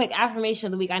 and really quick, affirmation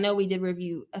of the week. I know we did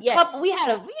review a couple. We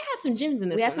had some gems in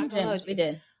this. We had some gems. We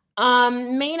did.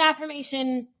 Main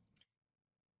affirmation: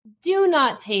 do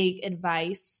not take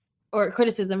advice or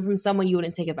criticism from someone you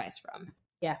wouldn't take advice from.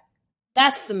 Yeah.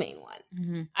 That's the main one.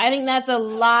 Mm-hmm. I think that's a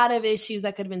lot of issues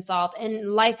that could have been solved. And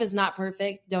life is not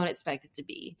perfect. Don't expect it to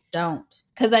be. Don't.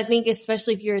 Because I think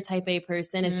especially if you're a type A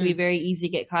person, it can be very easy to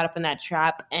get caught up in that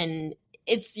trap. And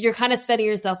you're kind of setting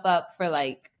yourself up for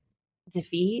like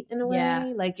defeat in a way.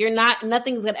 Yeah. Like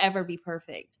nothing's going to ever be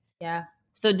perfect. Yeah.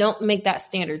 So don't make that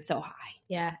standard so high.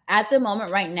 Yeah. At the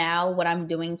moment right now, what I'm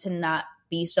doing to not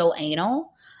be so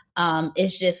anal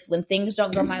is just when things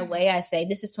don't go my way, I say,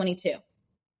 this is 22.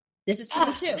 This is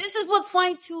 22. This is what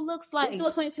 22 looks like. This is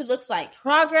what 22 looks like.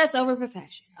 Progress over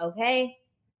perfection. Okay.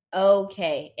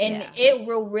 And it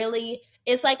will really,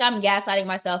 it's like I'm gaslighting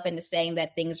myself into saying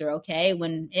that things are okay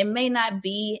when it may not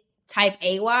be type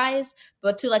A wise,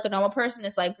 but to like a normal person,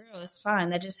 it's like, girl, it's fine.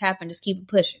 That just happened. Just keep it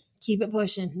pushing. Keep it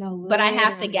pushing. No, but I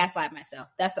have to gaslight myself.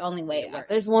 That's the only way it works.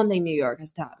 There's one thing New York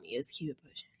has taught me is keep it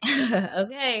pushing.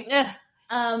 Okay.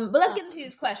 But let's get into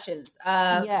these questions.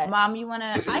 Yes. Mom, you want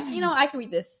to, I can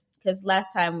read this. Because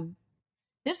last time,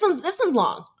 this one's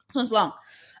long. This one's long.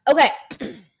 Okay.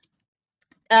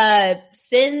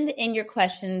 Send in your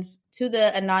questions to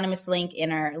the anonymous link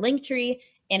in our link tree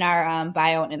in our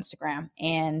bio on Instagram.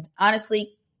 And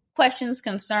honestly, questions,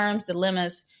 concerns,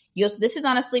 dilemmas. This is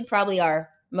honestly probably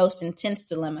our most intense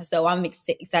dilemma. So I'm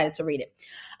excited to read it.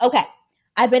 Okay.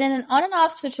 I've been in an on and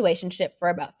off situationship for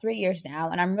about 3 years now,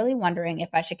 and I'm really wondering if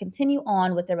I should continue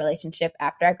on with the relationship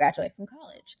after I graduate from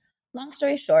college. Long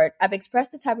story short, I've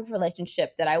expressed the type of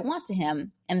relationship that I want to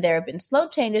him, and there have been slow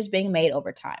changes being made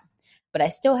over time. But I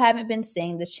still haven't been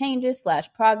seeing the changes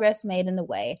 / progress made in the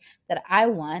way that I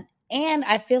want, and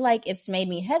I feel like it's made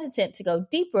me hesitant to go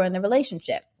deeper in the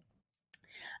relationship.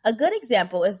 A good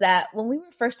example is that when we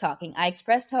were first talking, I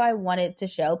expressed how I wanted to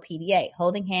show PDA,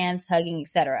 holding hands, hugging,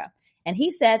 etc. And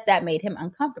he said that made him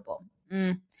uncomfortable.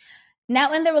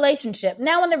 Now in the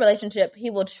relationship, he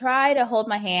will try to hold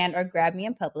my hand or grab me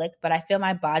in public, but I feel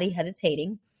my body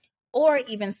hesitating or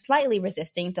even slightly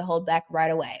resisting to hold back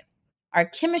right away. Our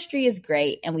chemistry is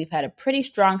great, and we've had a pretty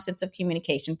strong sense of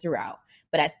communication throughout.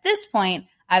 But at this point,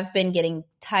 I've been getting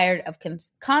tired of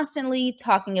constantly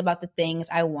talking about the things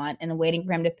I want and waiting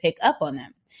for him to pick up on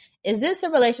them. Is this a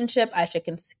relationship I should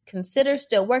consider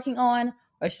still working on,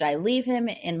 or should I leave him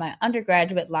in my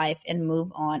undergraduate life and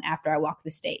move on after I walk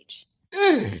the stage?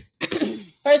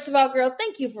 First of all, girl,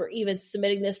 thank you for even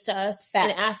submitting this to us. Facts.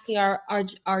 And asking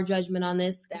our judgment on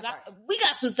this. We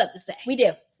got some stuff to say. We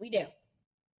do.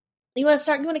 You want to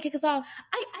start? You want to kick us off?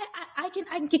 I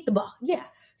can kick the ball. Yeah.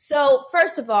 So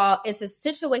first of all, it's a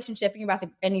situationship,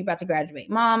 and you're about to graduate.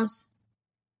 Moms.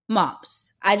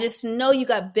 I just know you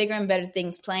got bigger and better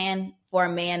things planned for a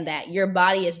man that your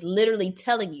body is literally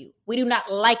telling you, we do not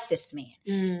like this man.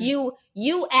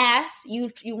 You asked, you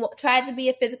tried to be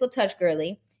a physical touch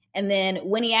girly, and then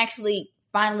when he actually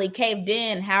finally caved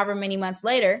in, however many months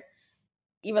later,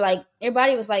 you were like, your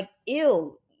body was like,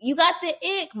 ew, you got the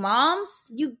ick, moms.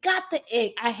 You got the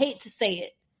ick. I hate to say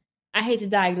it. I hate to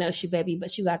diagnose you, baby,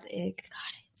 but you got the ick.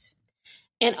 Got it.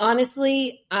 And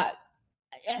honestly,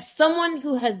 as someone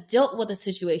who has dealt with a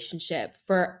situationship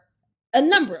for a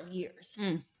number of years,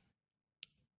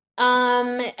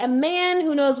 a man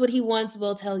who knows what he wants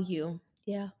will tell you.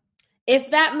 Yeah.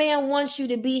 If that man wants you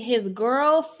to be his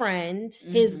girlfriend,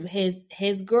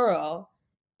 his girl,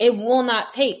 it will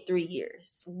not take 3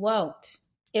 years.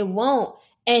 It won't.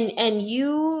 And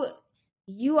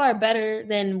you are better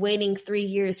than waiting 3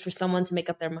 years for someone to make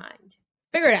up their mind.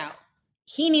 Figure it out.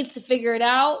 He needs to figure it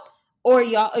out, or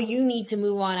you need to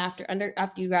move on after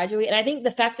you graduate. And I think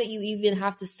the fact that you even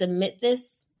have to submit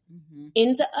this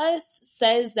into us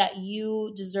says that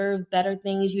you deserve better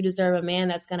things. You deserve a man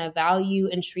that's going to value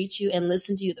and treat you and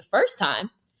listen to you the first time.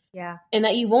 Yeah. And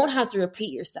that you won't have to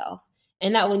repeat yourself.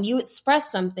 And that when you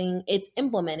express something, it's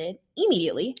implemented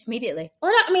immediately. Immediately. Or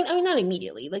not, I mean, not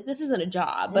immediately. Like, this isn't a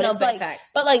job. But No, it's but like,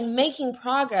 facts. but like making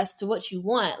progress to what you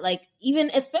want. Like, even,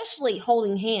 especially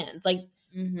holding hands. Like,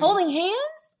 holding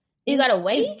hands you gotta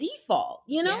wait. Is default.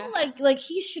 You know? Yeah. Like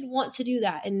he should want to do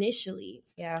that initially.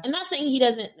 Yeah. I'm not saying he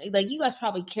doesn't, like, you guys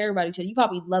probably care about each other. You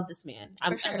probably love this man.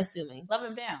 I'm assuming. Love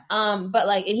him down. But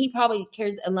like, and he probably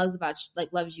cares and loves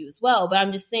you as well. But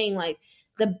I'm just saying, like,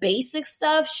 the basic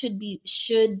stuff should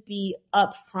be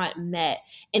upfront met.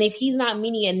 And if he's not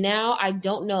meeting it now, I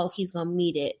don't know if he's gonna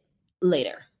meet it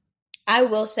later. I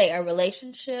will say a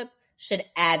relationship should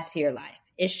add to your life.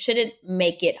 It shouldn't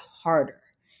make it harder.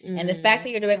 Mm-hmm. And the fact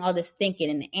that you're doing all this thinking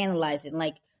and analyzing,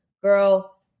 like,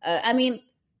 girl, I mean,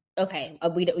 okay,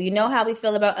 you know how we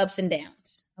feel about ups and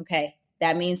downs. Okay,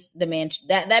 that means the man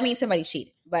that means somebody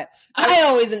cheated. But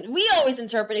we always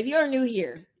interpret, if you're new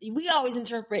here, we always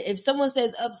interpret, if someone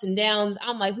says ups and downs,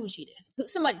 I'm like, who cheated?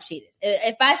 Somebody cheated.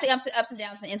 If I say ups and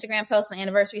downs on an Instagram post on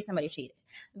anniversary, somebody cheated.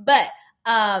 But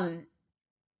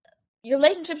your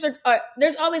relationships are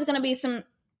there's always going to be some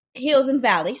hills and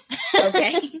valleys.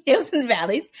 Okay, hills and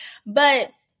valleys,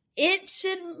 but it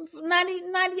should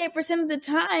 98% of the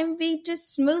time be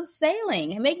just smooth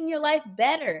sailing and making your life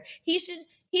better. He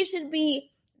should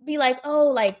be like, oh,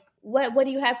 like, what do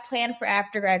you have planned for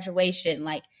after graduation?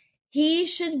 Like, he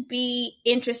should be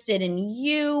interested in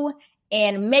you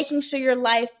and making sure your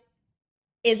life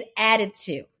is added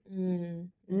to. Mm-hmm.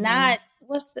 Not,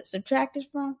 what's the subtracted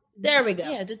from? There we go.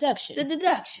 Yeah, deduction. The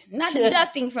deduction. Not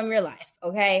deducting from your life,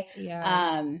 okay?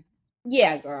 Yeah.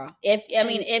 Yeah, girl.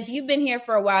 If you've been here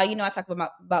for a while, you know I talk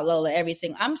about Lola every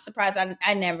single. I'm surprised I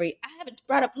haven't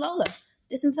brought up Lola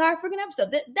this entire freaking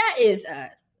episode. That is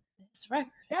that's right.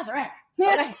 That's right.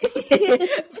 Okay.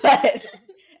 But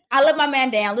I let my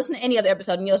man down. Listen to any other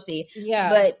episode and you'll see. Yeah.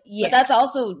 But that's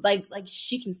also like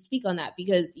she can speak on that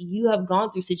because you have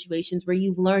gone through situations where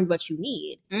you've learned what you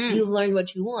need. You've learned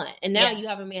what you want. And now you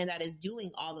have a man that is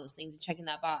doing all those things and checking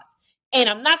that box. And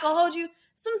I'm not going to hold you.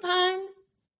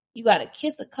 Sometimes you got to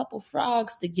kiss a couple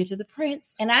frogs to get to the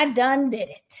prince. And I done did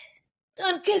it.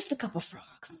 Done kissed a couple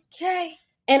frogs. Okay.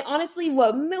 And honestly,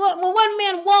 what one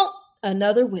man won't,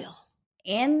 another will.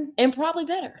 And probably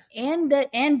better. And did.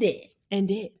 And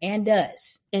did. And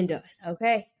does. And does.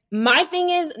 Okay. My thing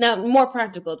is, now, more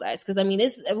practical advice, because I mean,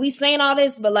 we saying all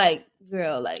this, but like,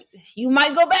 girl, like, you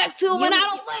might go back to him and I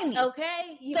don't blame you.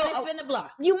 Okay. You might spin a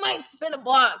block. You might spin a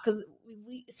block, because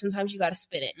sometimes you got to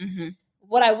spin it. Mm-hmm.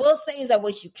 What I will say is that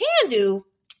what you can do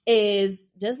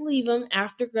is just leave him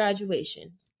after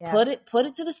graduation. Yeah. Put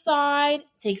it to the side,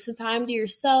 take some time to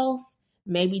yourself,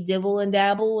 maybe dibble and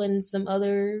dabble in some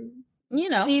other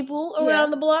people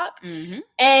around the block. Mm-hmm.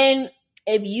 And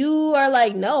if you are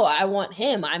like, no, I want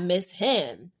him, I miss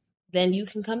him, then you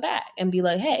can come back and be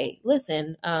like, hey,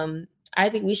 listen, I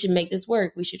think we should make this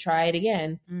work. We should try it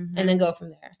again. Mm-hmm. And then go from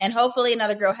there. And hopefully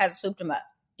another girl hasn't swooped him up.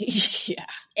 Yeah.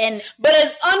 But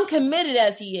as uncommitted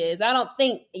as he is, I don't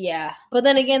think. Yeah. But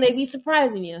then again, they be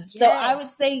surprising you. Yes. So I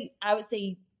would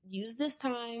say use this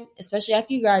time, especially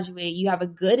after you graduate. You have a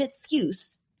good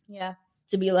excuse. Yeah.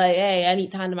 To be like, hey, I need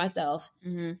time to myself.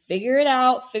 Mm-hmm. Figure it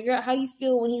out. Figure out how you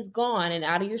feel when he's gone and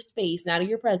out of your space and out of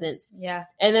your presence. Yeah.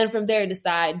 And then from there,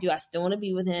 decide, do I still want to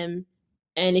be with him?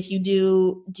 And if you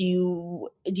do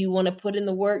you want to put in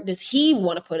the work? Does he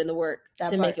want to put in the work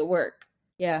make it work?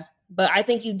 Yeah. But I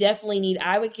think you definitely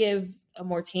I would give a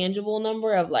more tangible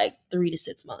number of like 3 to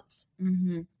 6 months.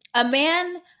 Mm-hmm.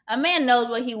 A man knows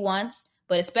what he wants,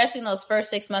 but especially in those first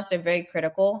 6 months, they're very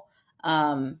critical.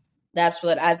 That's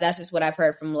just what I've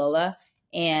heard from Lola.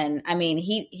 And I mean,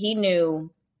 he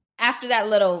knew after that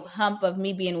little hump of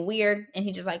me being weird, and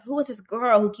he just like, who is this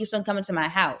girl who keeps on coming to my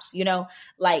house? You know,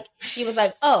 like he was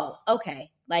like, oh,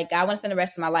 okay. Like I want to spend the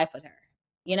rest of my life with her.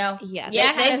 You know? Yeah,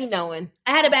 they be knowing.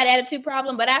 I had a bad attitude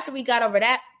problem, but after we got over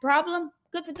that problem,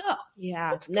 good to go.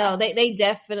 Yeah. No, they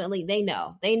definitely, they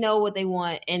know what they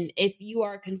want. And if you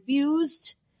are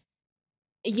confused,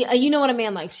 you know when a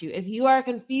man likes you. If you are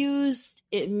confused,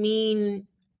 it means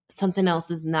something else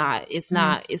is not. It's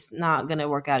not going to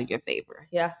work out in your favor.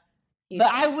 Yeah. But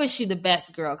I wish you the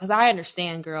best, girl, because I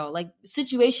understand, girl. Like,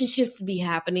 situation shifts be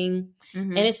happening.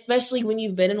 Mm-hmm. And especially when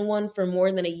you've been in one for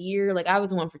more than a year. Like, I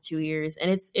was in one for 2 years.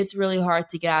 And it's really hard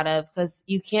to get out of because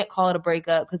you can't call it a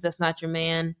breakup because that's not your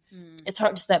man. Mm. It's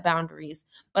hard to set boundaries.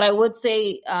 But I would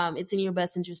say it's in your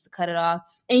best interest to cut it off.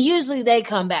 And usually they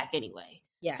come back anyway.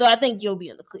 Yeah. So I think you'll be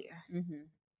in the clear. Mm-hmm.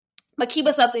 But keep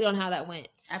us updated on how that went.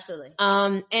 Absolutely.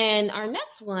 And our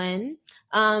next one,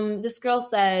 this girl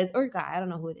says, or guy, I don't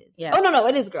know who it is. Yeah. Oh, no,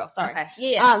 it is a girl. Sorry. Okay.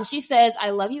 Yeah. She says, I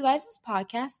love you guys'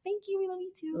 podcast. Thank you. We love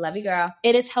you too. Love you, girl.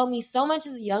 It has helped me so much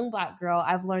as a young Black girl.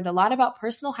 I've learned a lot about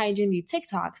personal hygiene through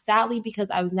TikTok, sadly, because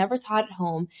I was never taught at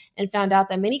home and found out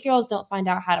that many girls don't find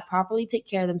out how to properly take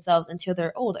care of themselves until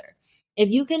they're older. If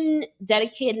you can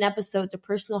dedicate an episode to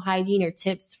personal hygiene or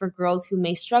tips for girls who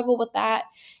may struggle with that.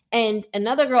 And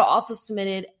another girl also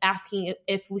submitted asking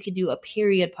if we could do a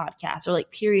period podcast or like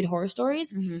period horror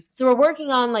stories. Mm-hmm. So we're working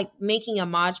on like making a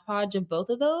Mod Podge of both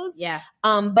of those. Yeah.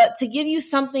 But to give you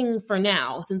something for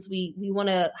now, since we want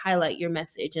to highlight your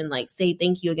message and like say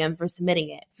thank you again for submitting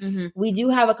it. Mm-hmm. We do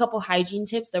have a couple hygiene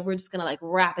tips that we're just going to like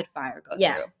rapid fire go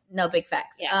through. No, big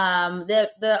facts. Yeah.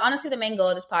 Honestly, the main goal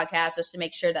of this podcast was to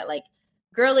make sure that like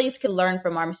girlies can learn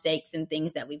from our mistakes and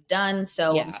things that we've done.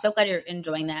 So I'm so glad you're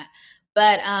enjoying that.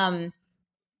 But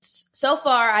so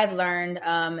far I've learned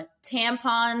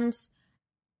tampons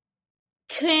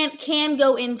can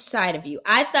go inside of you.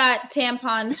 I thought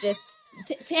tampons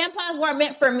tampons weren't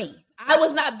meant for me. I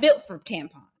was not built for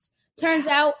tampons. Turns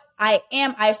out I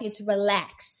am. I just need to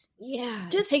relax. Yeah.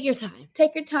 Just take your time.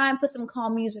 Take your time, put some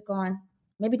calm music on.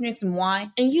 Maybe drink some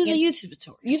wine. And use a YouTube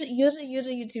tutorial. Use a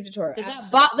YouTube tutorial.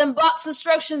 Because them box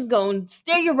instructions going to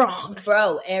steer you wrong.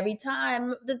 Bro, every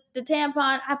time the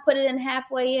tampon, I put it in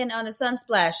halfway in on a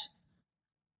Sunsplash.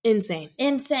 Insane.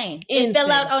 It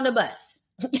fell out on the bus.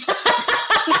 On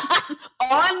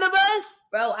the bus?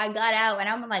 Bro, I got out and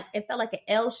I'm like, it felt like an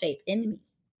L shape in me.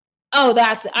 Oh,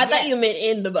 that's it. I thought you meant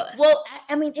in the bus. Well,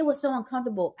 I mean, it was so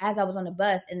uncomfortable as I was on the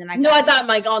bus. And then I thought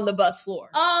like on the bus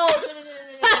floor. Oh, no.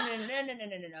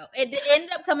 It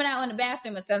ended up coming out in the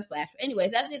bathroom with Sunsplash. But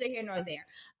anyways, that's neither here nor there.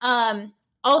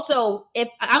 Also, if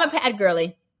I'm a pad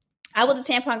girly, I was a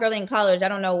tampon girly in college. I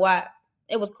don't know why.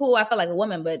 It was cool. I felt like a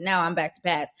woman, but now I'm back to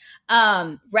pads.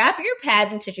 Wrap your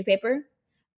pads in tissue paper.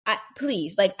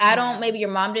 Please, like, I don't, maybe your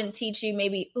mom didn't teach you,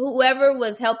 maybe whoever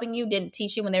was helping you didn't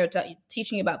teach you when they were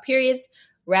teaching you about periods.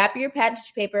 Wrap your pad in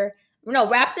tissue paper. No,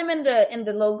 wrap them in the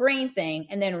little green thing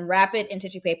and then wrap it in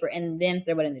tissue paper and then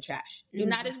throw it in the trash. Do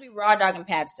not just be raw dogging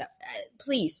pad stuff.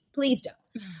 Please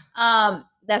don't.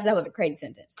 That was a crazy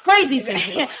sentence.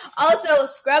 Also,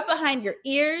 scrub behind your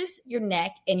ears, your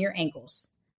neck, and your ankles.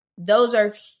 Those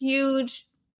are huge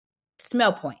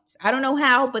smell points. I don't know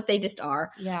how, but they just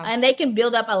are. Yeah. And they can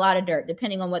build up a lot of dirt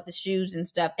depending on what the shoes and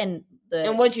stuff and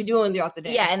what you're doing throughout the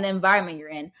day. Yeah, and the environment you're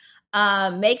in.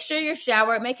 Make your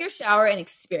shower an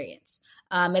experience.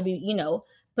 Maybe,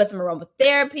 put some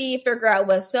aromatherapy, figure out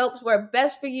what soaps work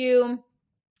best for you.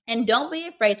 And don't be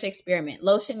afraid to experiment.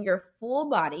 Lotion your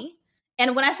full body.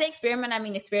 And when I say experiment, I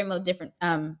mean experiment with different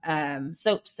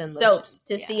soaps and soaps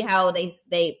to see how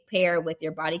they pair with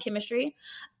your body chemistry.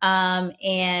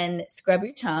 And scrub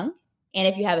your tongue. And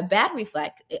if you have a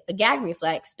gag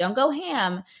reflex, don't go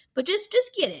ham, but just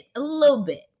get it a little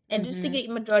bit. And just to get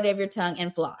the majority of your tongue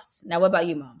and floss. Now, what about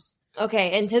you, moms?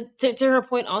 Okay, and to her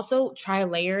point, also try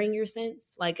layering your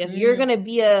scents. Like if you're gonna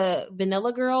be a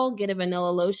vanilla girl, get a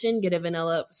vanilla lotion, get a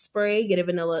vanilla spray, get a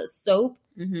vanilla soap,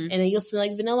 and then you'll smell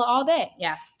like vanilla all day.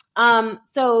 Yeah.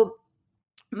 So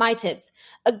my tips: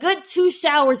 a good 2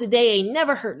 showers a day ain't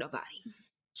never hurt nobody.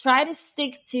 Try to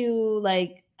stick to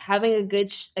like having a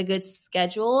good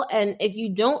schedule, and if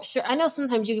you don't, I know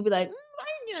sometimes you could be like, I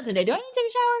didn't do nothing today. Do I need to take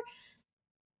a shower?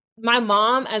 My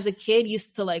mom, as a kid,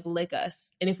 used to like lick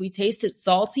us. And if we tasted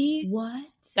salty,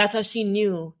 that's how she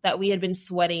knew that we had been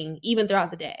sweating even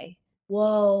throughout the day.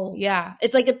 Whoa. Yeah.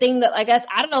 It's like a thing that I guess,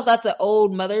 I don't know if that's an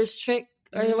old mother's trick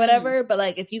or whatever, but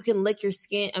like if you can lick your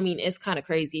skin, I mean, it's kind of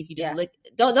crazy if you just lick,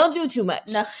 don't do too much.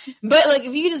 No. But like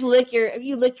if you just lick your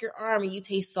arm and you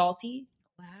taste salty,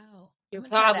 wow. you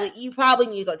probably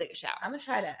need to go take a shower. I'm going to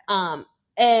try that.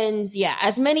 And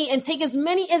take as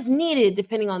many as needed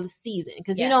depending on the season.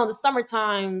 Because in the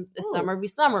summertime, summer be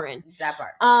summering. That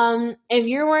part. If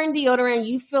you're wearing deodorant,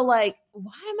 you feel like,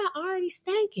 why am I already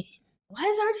stinking? Why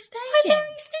is it already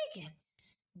stinking?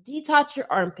 Detox your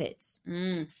armpits.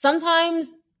 Sometimes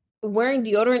wearing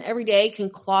deodorant every day can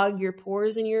clog your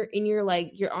pores in your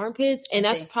like your armpits, and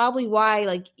that's probably why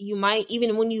like you might,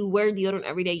 even when you wear deodorant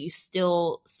every day, you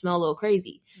still smell a little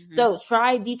crazy. So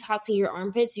try detoxing your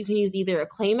armpits. You can use either a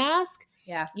clay mask.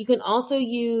 Yeah. You can also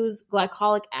use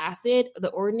glycolic acid. The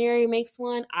Ordinary makes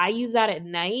one. I use that at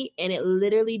night, and it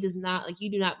literally does not, like, you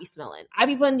do not be smelling. I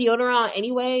be putting deodorant on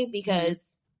anyway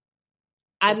because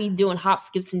I be doing hops,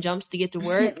 skips, and jumps to get to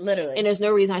work. Literally. And there's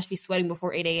no reason I should be sweating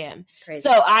before 8 a.m. Crazy. So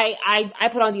I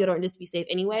put on deodorant just to be safe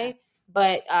anyway.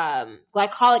 But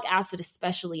glycolic acid,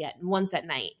 especially once at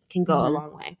night, can go a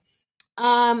long way.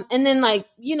 And then like,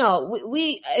 you know,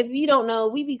 we if you don't know,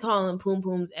 we be calling poom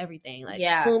pooms everything. Like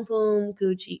poom poom,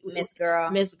 Gucci, Miss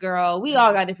Girl. We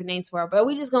all got different names for it, but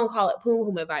we just gonna call it poom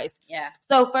poom advice. Yeah.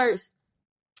 So first,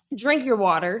 drink your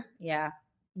water. Yeah.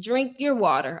 Drink your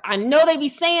water. I know they be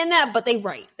saying that, but they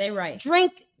right.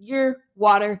 Drink your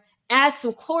water. Add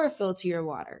some chlorophyll to your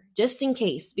water, just in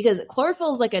case, because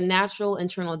chlorophyll is like a natural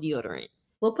internal deodorant.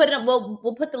 We'll put it.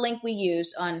 We'll put the link we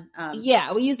use on.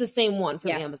 We use the same one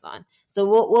from Amazon, so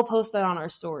we'll post that on our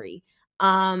story.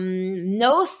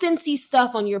 No Scentsy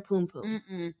stuff on your poom poom.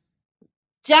 Mm-mm.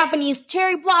 Japanese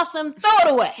cherry blossom, throw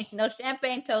it away. No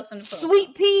champagne toast on the poom.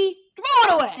 Sweet pea, throw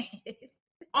it away.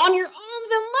 On your arms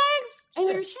and legs and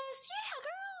your chest, yeah,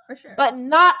 girl, for sure. But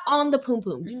not on the poom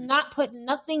poom. Do not put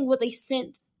nothing with a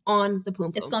scent on the poom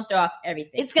poom. It's gonna throw off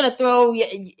everything. It's gonna throw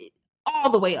you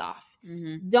all the way off.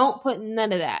 Mm-hmm. Don't put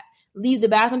none of that. Leave the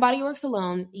Bath and Body Works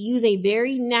alone. Use a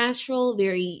very natural,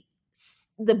 the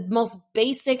most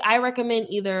basic. I recommend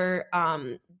either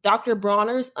Dr.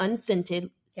 Bronner's unscented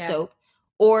soap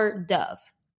or Dove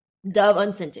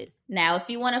unscented. Now, if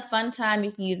you want a fun time,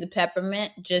 you can use the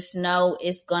peppermint. Just know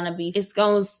it's gonna be it's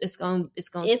gonna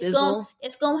sizzle.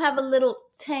 It's gonna have a little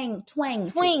twang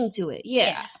to it.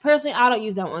 Yeah. Personally, I don't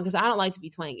use that one because I don't like to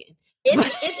be twanging.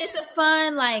 It's a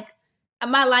fun, like,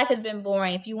 my life has been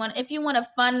boring. If you want a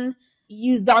fun,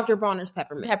 use Dr. Bronner's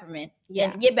peppermint.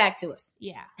 Yeah, get back to us.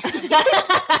 Yeah,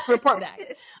 report back.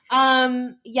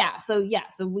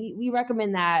 So we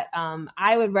recommend that.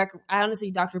 I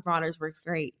honestly, Dr. Bronner's works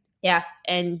great. Yeah,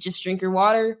 and just drink your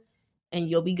water, and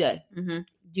you'll be good. Mm-hmm.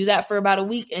 Do that for about a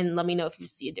week, and let me know if you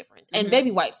see a difference. Mm-hmm. And baby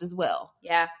wipes as well.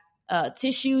 Yeah,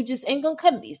 tissue just ain't gonna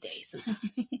cut it these days.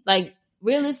 Sometimes, like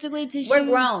realistically, tissue. We're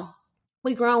grown.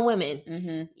 We grown women.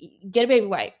 Mm-hmm. Get a baby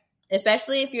wipe,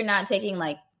 especially if you're not taking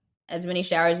like as many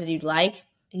showers as you'd like.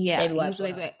 Yeah, baby wipes.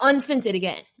 Unscented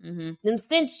again. Mm-hmm. Them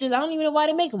scents, just I don't even know why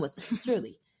they make them with scents.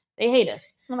 Truly, they hate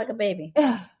us. Smell like a baby.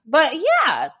 But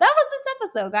yeah, that was this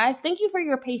episode, guys. Thank you for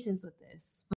your patience with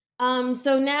this.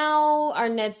 So now our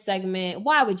next segment.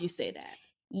 Why would you say that?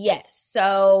 Yes.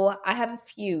 So I have a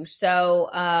few. So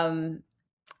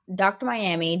Dr.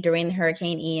 Miami during the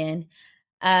Hurricane Ian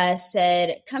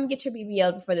said, come get your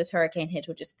BBL before this hurricane hits,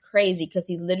 which is crazy because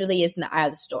he literally is in the eye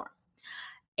of the storm.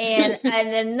 And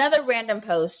another random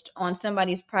post on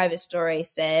somebody's private story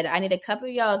said, I need a couple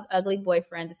of y'all's ugly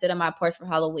boyfriends to sit on my porch for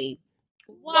Halloween.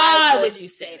 Why would you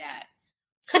say that?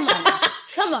 Come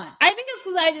on. I think it's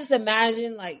because I just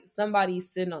imagine like somebody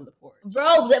sitting on the porch.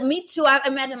 Bro, me too. I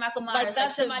imagine Michael Myers. Like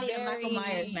that's somebody in a Michael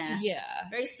Myers mask. Yeah.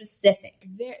 Very specific.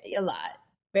 A lot.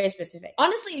 Very specific.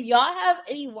 Honestly, if y'all have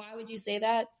any why would you say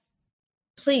that,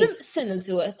 please send them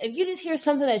to us. If you just hear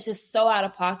something that's just so out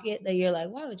of pocket that you're like,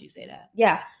 why would you say that?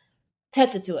 Yeah.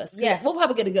 Text it to us. Yeah. We'll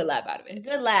probably get a good laugh out of it.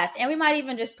 Good laugh. And we might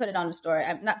even just put it on the story.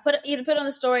 Either put it on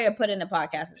the story or put it in the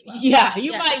podcast as well. Yeah,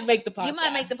 you might make the podcast. You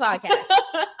might make the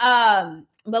podcast.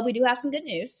 But we do have some good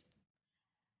news.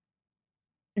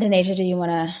 Denasia, do you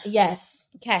want to? Yes.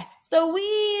 Okay. So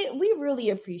we really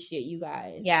appreciate you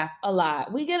guys. Yeah. A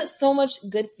lot. We get so much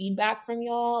good feedback from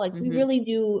y'all. Like we really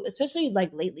do, especially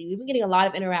like lately. We've been getting a lot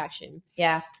of interaction.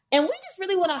 Yeah. And we just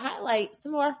really want to highlight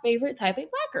some of our favorite type A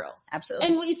Black girls. Absolutely.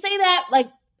 And we say that like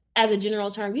as a general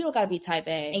term, you don't gotta be type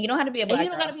A. And you don't have to be a Black girl.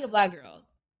 You don't gotta be a Black girl.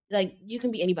 Like you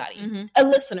can be anybody. Mm-hmm. A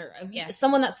listener.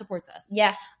 Someone that supports us.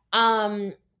 Yeah.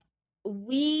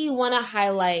 We want to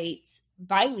highlight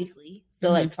bi-weekly,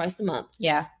 so like twice a month.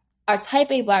 Yeah. Our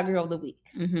type A Black girl of the week.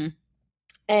 Mm-hmm.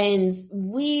 And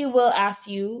we will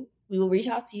reach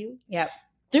out to you. Yep.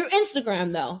 Through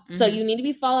Instagram, though. Mm-hmm. So you need to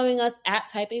be following us at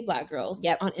Type A Black Girls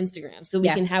on Instagram so we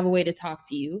can have a way to talk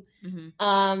to you.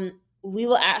 Mm-hmm. We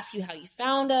will ask you how you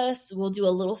found us. We'll do a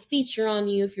little feature on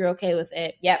you if you're okay with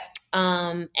it. Yep.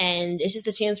 And it's just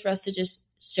a chance for us to just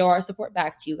show our support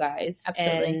back to you guys.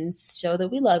 Absolutely. And show that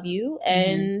we love you.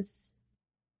 And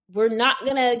we're not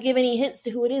gonna give any hints to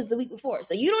who it is the week before.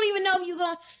 So you don't even know if you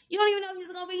don't even know if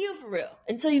it's gonna be you for real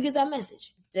until you get that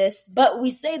message. But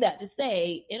we say that to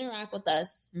say interact with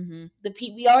us. Mm-hmm.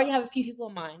 We already have a few people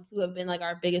in mind who have been like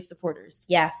our biggest supporters.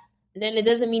 Yeah. And then it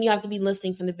doesn't mean you have to be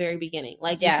listening from the very beginning.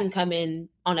 Like you can come in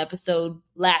on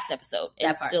last episode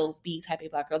and still be Type A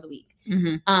Black Girl of the Week.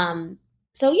 Mm-hmm.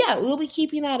 So yeah, we'll be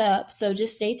keeping that up. So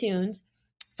just stay tuned.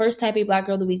 First Type A Black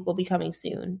Girl of the Week will be coming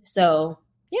soon. So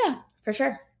yeah, for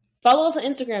sure. Follow us on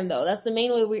Instagram, though. That's the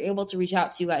main way we're able to reach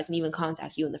out to you guys and even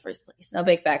contact you in the first place. No,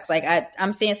 big facts. Like,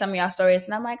 I'm seeing some of y'all stories,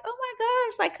 and I'm like, oh my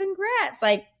gosh, like, congrats.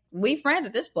 Like, we friends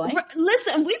at this point.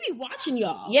 Listen, we be watching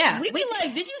y'all. Yeah. We be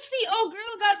like, did you see,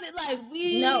 girl got it? Like,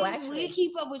 No, actually. We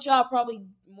keep up with y'all probably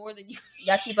more than you.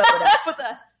 Y'all keep up with us. with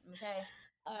us. Okay.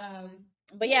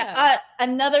 But yeah,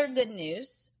 another good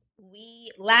news.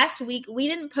 Last week we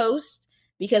didn't post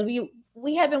because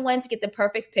we had been wanting to get the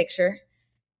perfect picture.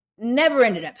 Never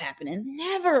ended up happening.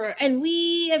 Never. And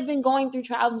we have been going through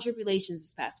trials and tribulations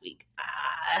this past week.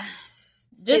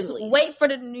 Just wait for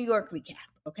the New York recap,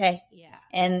 okay? Yeah.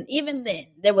 And even then,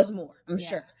 there was more, I'm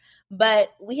sure.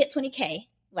 But we hit 20K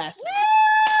last week.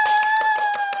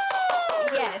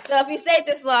 Yeah, so if you stayed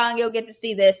this long, you'll get to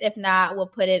see this. If not, we'll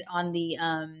put it on the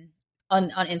on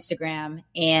Instagram.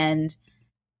 And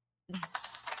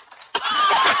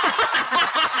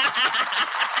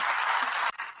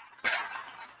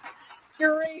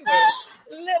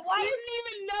Why didn't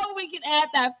even know we could add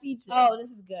that feature? Oh, this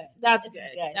is good. That's good.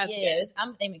 That's good.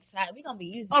 I'm excited. We're gonna be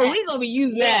using. Oh, we're gonna be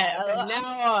using that from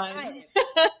now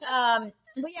on.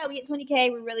 But yeah, we hit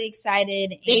 20K. We're really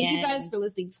excited. Thank you guys for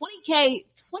listening. 20K,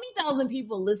 20,000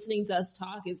 people listening to us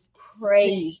talk is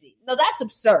crazy. No, that's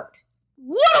absurd.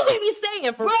 What do we be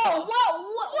saying, for bro?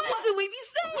 What do we be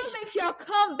saying? What makes y'all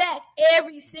come back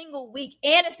every single week?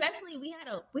 And especially we had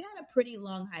a pretty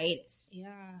long hiatus.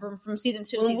 Yeah, from season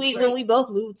 2. When we both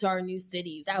moved to our new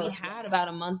cities, we had about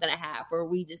a month and a half where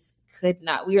we just could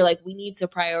not. We were like, we need to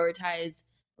prioritize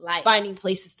life, finding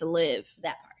places to live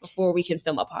before we can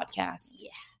film a podcast.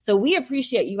 Yeah. So we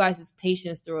appreciate you guys'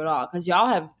 patience through it all because y'all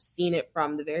have seen it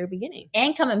from the very beginning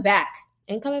and coming back.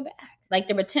 Like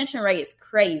the retention rate is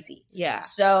crazy. Yeah.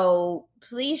 So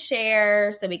please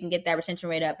share so we can get that retention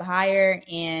rate up higher.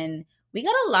 And we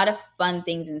got a lot of fun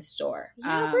things in store.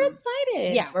 Yeah, we're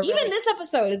excited. Yeah. Even this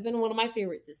episode has been one of my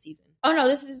favorites this season. Oh no,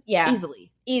 this is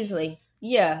Easily.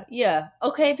 Yeah.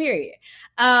 Okay, period.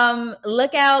 Be on the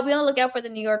lookout for the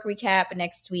New York recap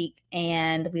next week.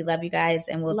 And we love you guys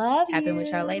and we'll tap in with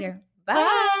y'all later.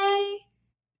 Bye.